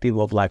protective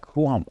of like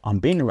who I'm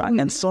being around.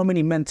 And so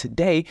many men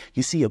today,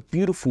 you see a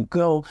beautiful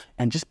girl,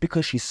 and just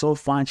because she's so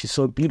fine, she's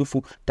so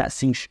beautiful, that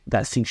sinks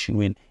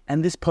you in.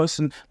 And this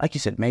person, like you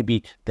said,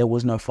 maybe there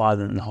was no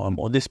father in the home,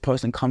 or this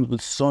person comes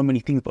with so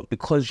many things, but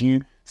because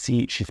you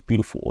see she's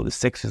beautiful, or the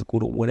sex is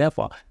good, or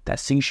whatever, that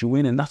sinks you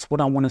in. And that's what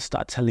I want to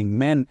start telling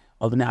men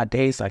of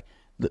nowadays.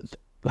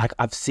 Like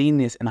I've seen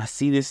this, and I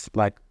see this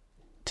like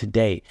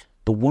today.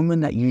 The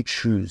woman that you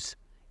choose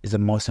is the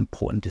most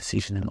important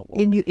decision in the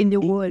world. In the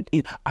world.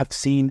 I've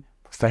seen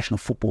professional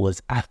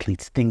footballers,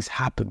 athletes, things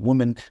happen,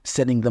 women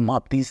setting them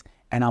up.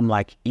 And I'm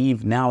like,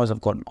 Eve, now as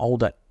I've gotten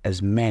older,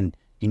 as men,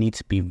 you need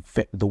to be,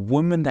 the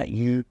woman that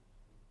you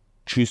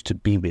choose to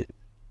be with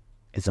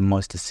is the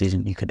most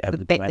decision you could ever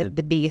do.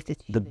 The biggest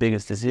decision. The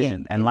biggest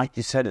decision. Yeah. And like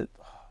you said,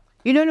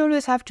 you don't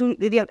always have to,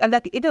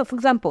 for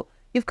example,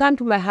 you've come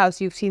to my house,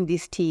 you've seen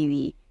this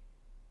TV,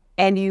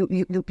 and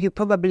you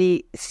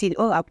probably see,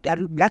 oh,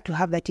 I'd like to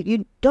have that TV.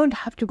 You don't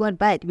have to go and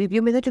buy it.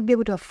 You may not be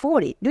able to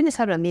afford it. Do you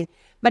understand what I mean?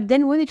 But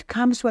then when it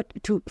comes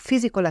to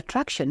physical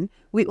attraction,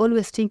 we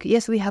always think,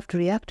 yes, we have to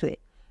react to it.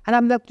 And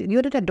I'm like,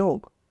 you're not a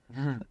dog.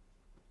 Mm-hmm.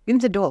 You're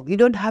not a dog. You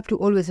don't have to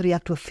always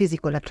react to a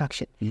physical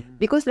attraction. Mm-hmm.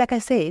 Because like I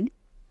said,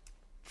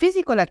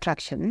 physical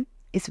attraction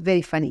is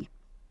very funny.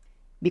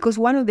 Because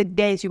one of the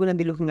days you're going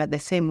to be looking at the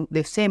same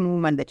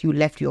woman that you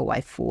left your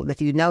wife for,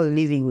 that you're now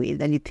living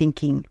with, and you're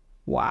thinking,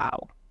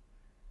 wow,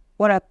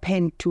 what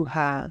happened to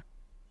her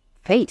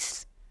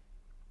face?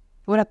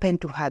 What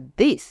happened to her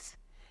this?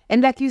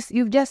 And like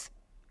you've just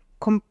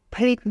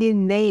completely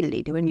nailed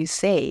it when you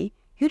say,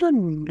 you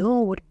don't know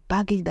what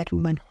baggage that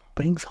woman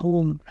brings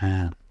home.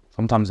 Yeah.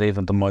 Sometimes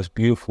even the most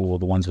beautiful or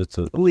the ones with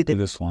the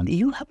biggest one.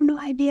 You have no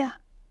idea.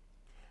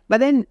 But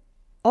then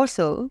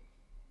also,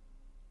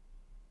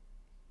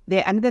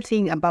 another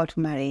thing about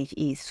marriage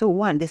is, so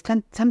one, there's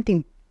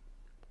something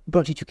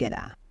brought you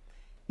together.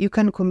 You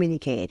can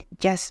communicate.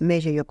 Just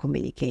measure your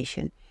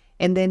communication.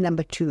 And then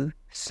number two,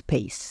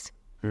 space.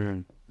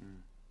 Mm.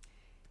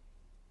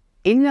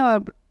 In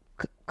our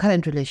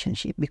current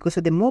relationship, because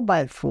of the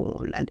mobile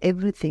phone and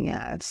everything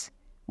else,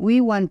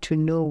 we want to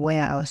know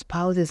where our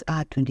spouses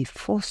are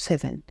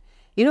 24/7.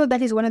 You know,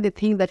 that is one of the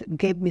things that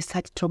gave me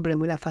such trouble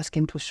when I first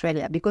came to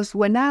Australia. Because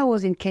when I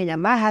was in Kenya,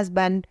 my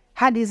husband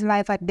had his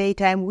life at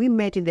daytime. We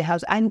met in the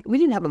house, and we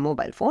didn't have a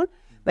mobile phone.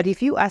 But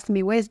if you ask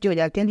me, where's George?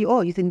 I'll tell you,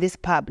 oh, he's in this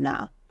pub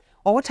now.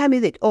 Or what time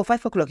is it? Oh,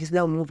 5 o'clock, he's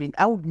now moving.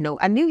 I would know.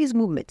 I knew his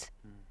movements.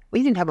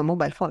 We didn't have a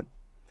mobile phone.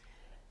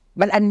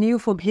 But I knew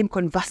from him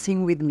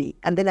conversing with me.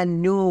 And then I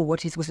knew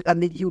what he was.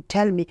 And then he would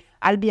tell me,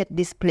 I'll be at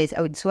this place.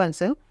 I would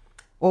so-and-so.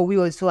 Or we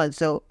were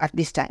so-and-so at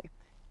this time.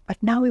 But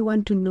now we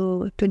want to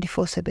know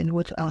 24/7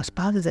 what our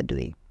spouses are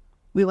doing.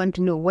 We want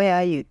to know, where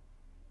are you?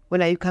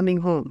 When are you coming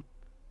home?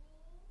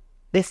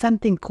 There's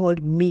something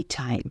called me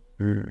time.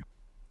 Mm.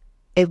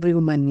 Every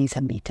woman needs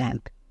a me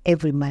time.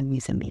 Every man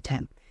needs a me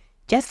time.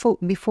 Just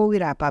before we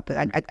wrap up,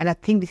 and I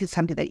think this is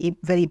something that is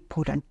very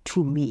important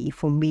to me,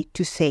 for me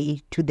to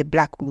say to the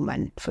black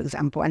woman, for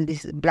example, and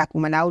this black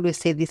woman, I always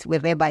say this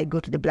wherever I go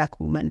to the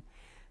black woman,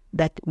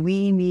 that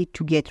we need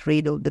to get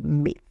rid of the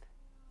myth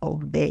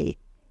of the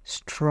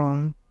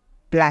strong,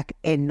 black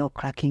and no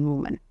cracking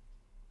woman.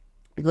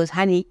 Because,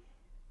 honey,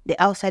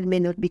 the outside may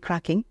not be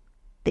cracking,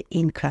 the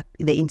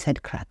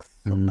inside cracks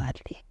so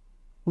badly.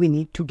 We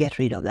need to get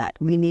rid of that.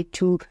 We need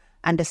to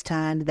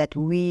understand that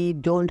we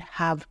don't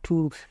have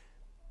to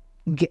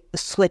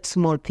sweat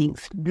small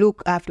things.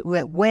 Look after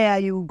where are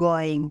you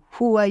going?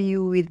 Who are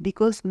you with?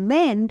 Because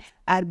men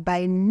are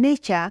by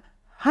nature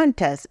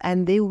hunters,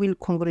 and they will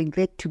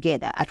congregate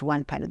together at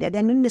one point. They're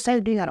not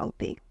necessarily doing a wrong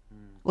thing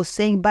or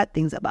saying bad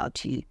things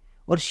about you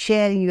or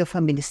sharing your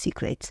family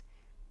secrets.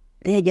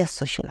 They're just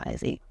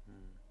socializing.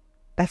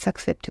 That's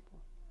acceptable.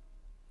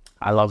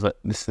 I love it.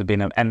 This has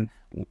been and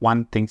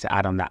one thing to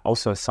add on that,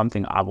 also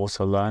something I've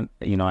also learned,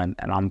 and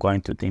I'm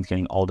going through things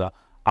getting older.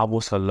 I've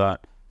also learned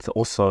to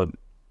also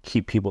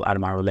keep people out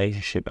of my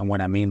relationship. And what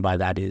I mean by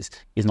that is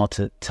not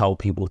to tell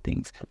people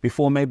things.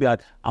 Before, maybe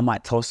I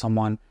might tell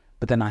someone,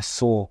 but then I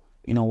saw,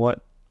 you know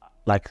what,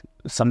 like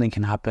something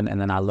can happen, and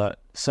then I learned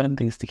certain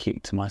things to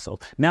keep to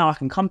myself. Now I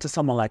can come to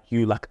someone like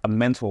you, like a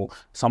mentor,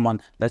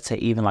 someone, let's say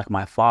even like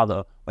my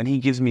father, when he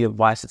gives me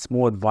advice, it's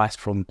more advice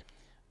from,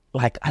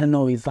 like, I don't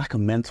know, he's like a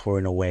mentor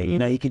in a way.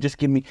 He could just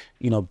give me,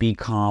 be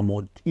calm,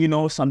 or,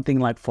 something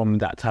like from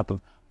that type of,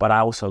 but I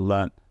also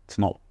learned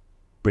to not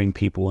bring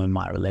people in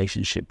my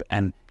relationship,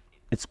 and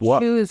it's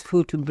what. Choose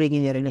who to bring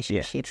in your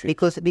relationship. Yeah,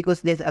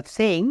 because there's a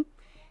saying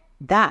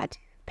that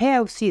pair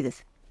of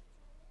scissors,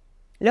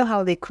 you know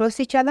how they cross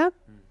each other?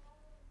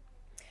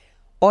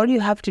 All you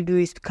have to do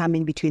is to come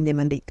in between them,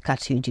 and they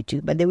cut you into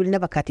two, but they will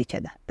never cut each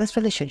other. That's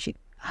relationship.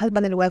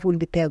 Husband and wife will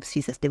be pair of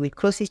scissors. They will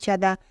cross each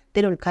other.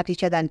 They don't cut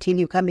each other until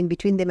you come in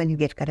between them and you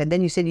get cut. And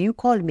then you said, you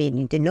called me, and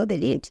you didn't know they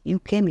did. You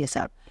came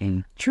yourself.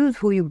 Choose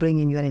who you bring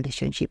in your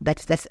relationship.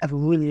 That's a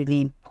really,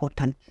 really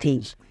important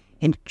thing.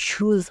 And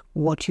choose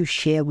what you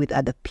share with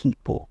other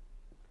people.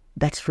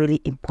 That's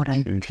really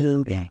important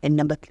too. Yeah. And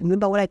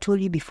remember what I told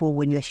you before,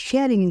 when you're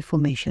sharing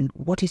information,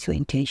 what is your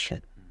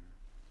intention?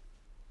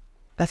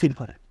 That's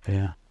important.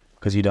 Yeah,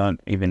 because you don't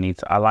even need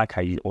to. I like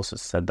how you also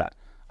said that.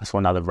 I saw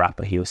another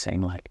rapper. He was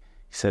saying like,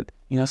 he said,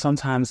 you know,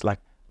 sometimes like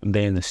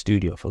they're in the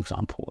studio, for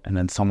example, and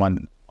then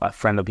a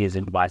friend of his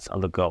invites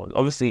other girls.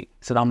 Obviously, he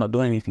said I'm not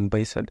doing anything, but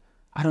he said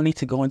I don't need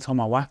to go and tell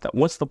my wife that.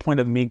 What's the point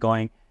of me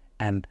going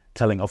and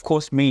telling? Of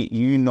course,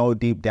 you know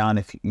deep down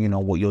if you know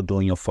what you're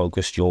doing, you're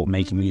focused, you're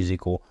making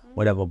music or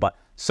whatever. But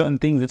certain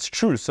things, it's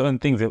true. Certain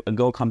things, if a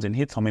girl comes and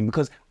hits on me,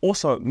 because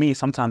also me,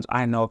 sometimes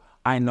I know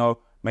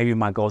maybe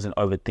my girl's an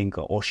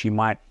overthinker, or she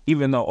might,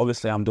 even though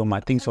obviously I'm doing my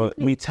thing. So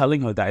me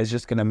telling her that is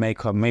just gonna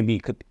make her maybe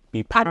could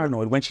be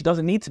paranoid when she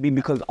doesn't need to be,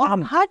 because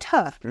I'm hurt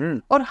her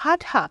or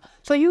hurt her.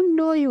 So you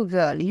know your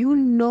girl, you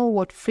know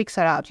what freaks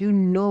her out, you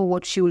know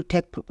what she will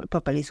take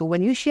properly. So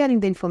when you're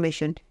sharing the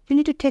information, you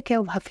need to take care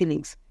of her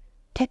feelings,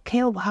 take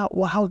care of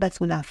how that's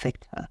going to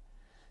affect her.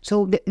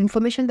 So the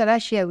information that I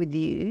share with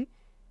you,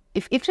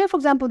 if say for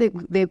example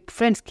the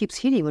friends keeps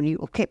hitting on you,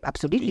 okay,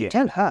 absolutely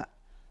tell her.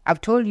 I've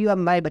told you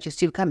I'm married, but you're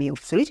still coming.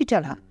 Absolutely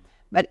tell her.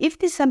 But if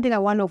this is something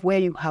where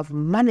you have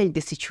managed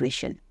the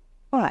situation,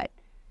 all right,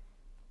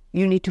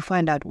 you need to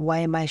find out, why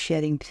am I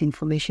sharing this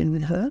information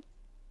with her?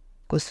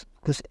 Because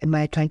am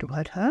I trying to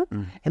hurt her?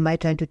 Am I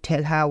trying to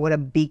tell her what a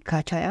big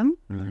catch I am?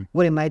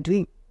 What am I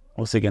doing?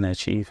 What's it gonna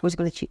achieve? What's it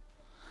gonna achieve?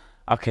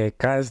 Okay,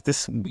 guys,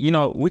 this, you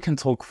know, we can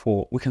talk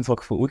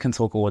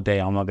all day.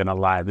 I'm not gonna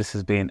lie. This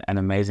has been an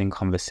amazing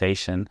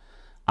conversation.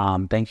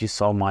 Thank you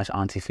so much,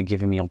 Auntie, for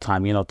giving me your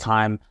time. You know,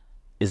 time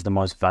is the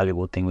most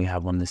valuable thing we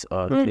have on this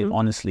earth. It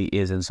honestly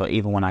is. And so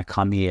even when I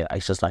come here,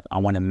 it's just like I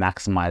want to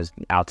maximize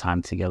our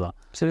time together.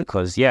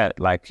 Because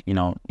like, you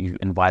know, you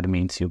invited me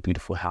into your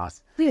beautiful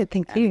house. Yeah,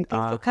 thank you.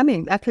 Thanks for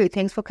coming. Actually,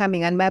 thanks for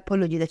coming. And my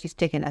apology that it's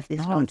taken us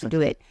this long to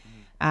do it.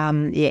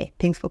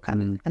 Thanks for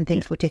coming. And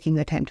thanks for taking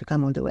your time to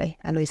come all the way.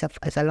 I know it's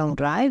a long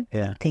drive.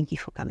 Yeah. Thank you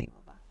for coming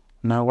over.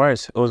 No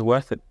worries. It was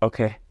worth it.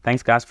 Okay.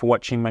 Thanks, guys, for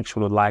watching. Make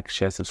sure to like,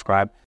 share, subscribe.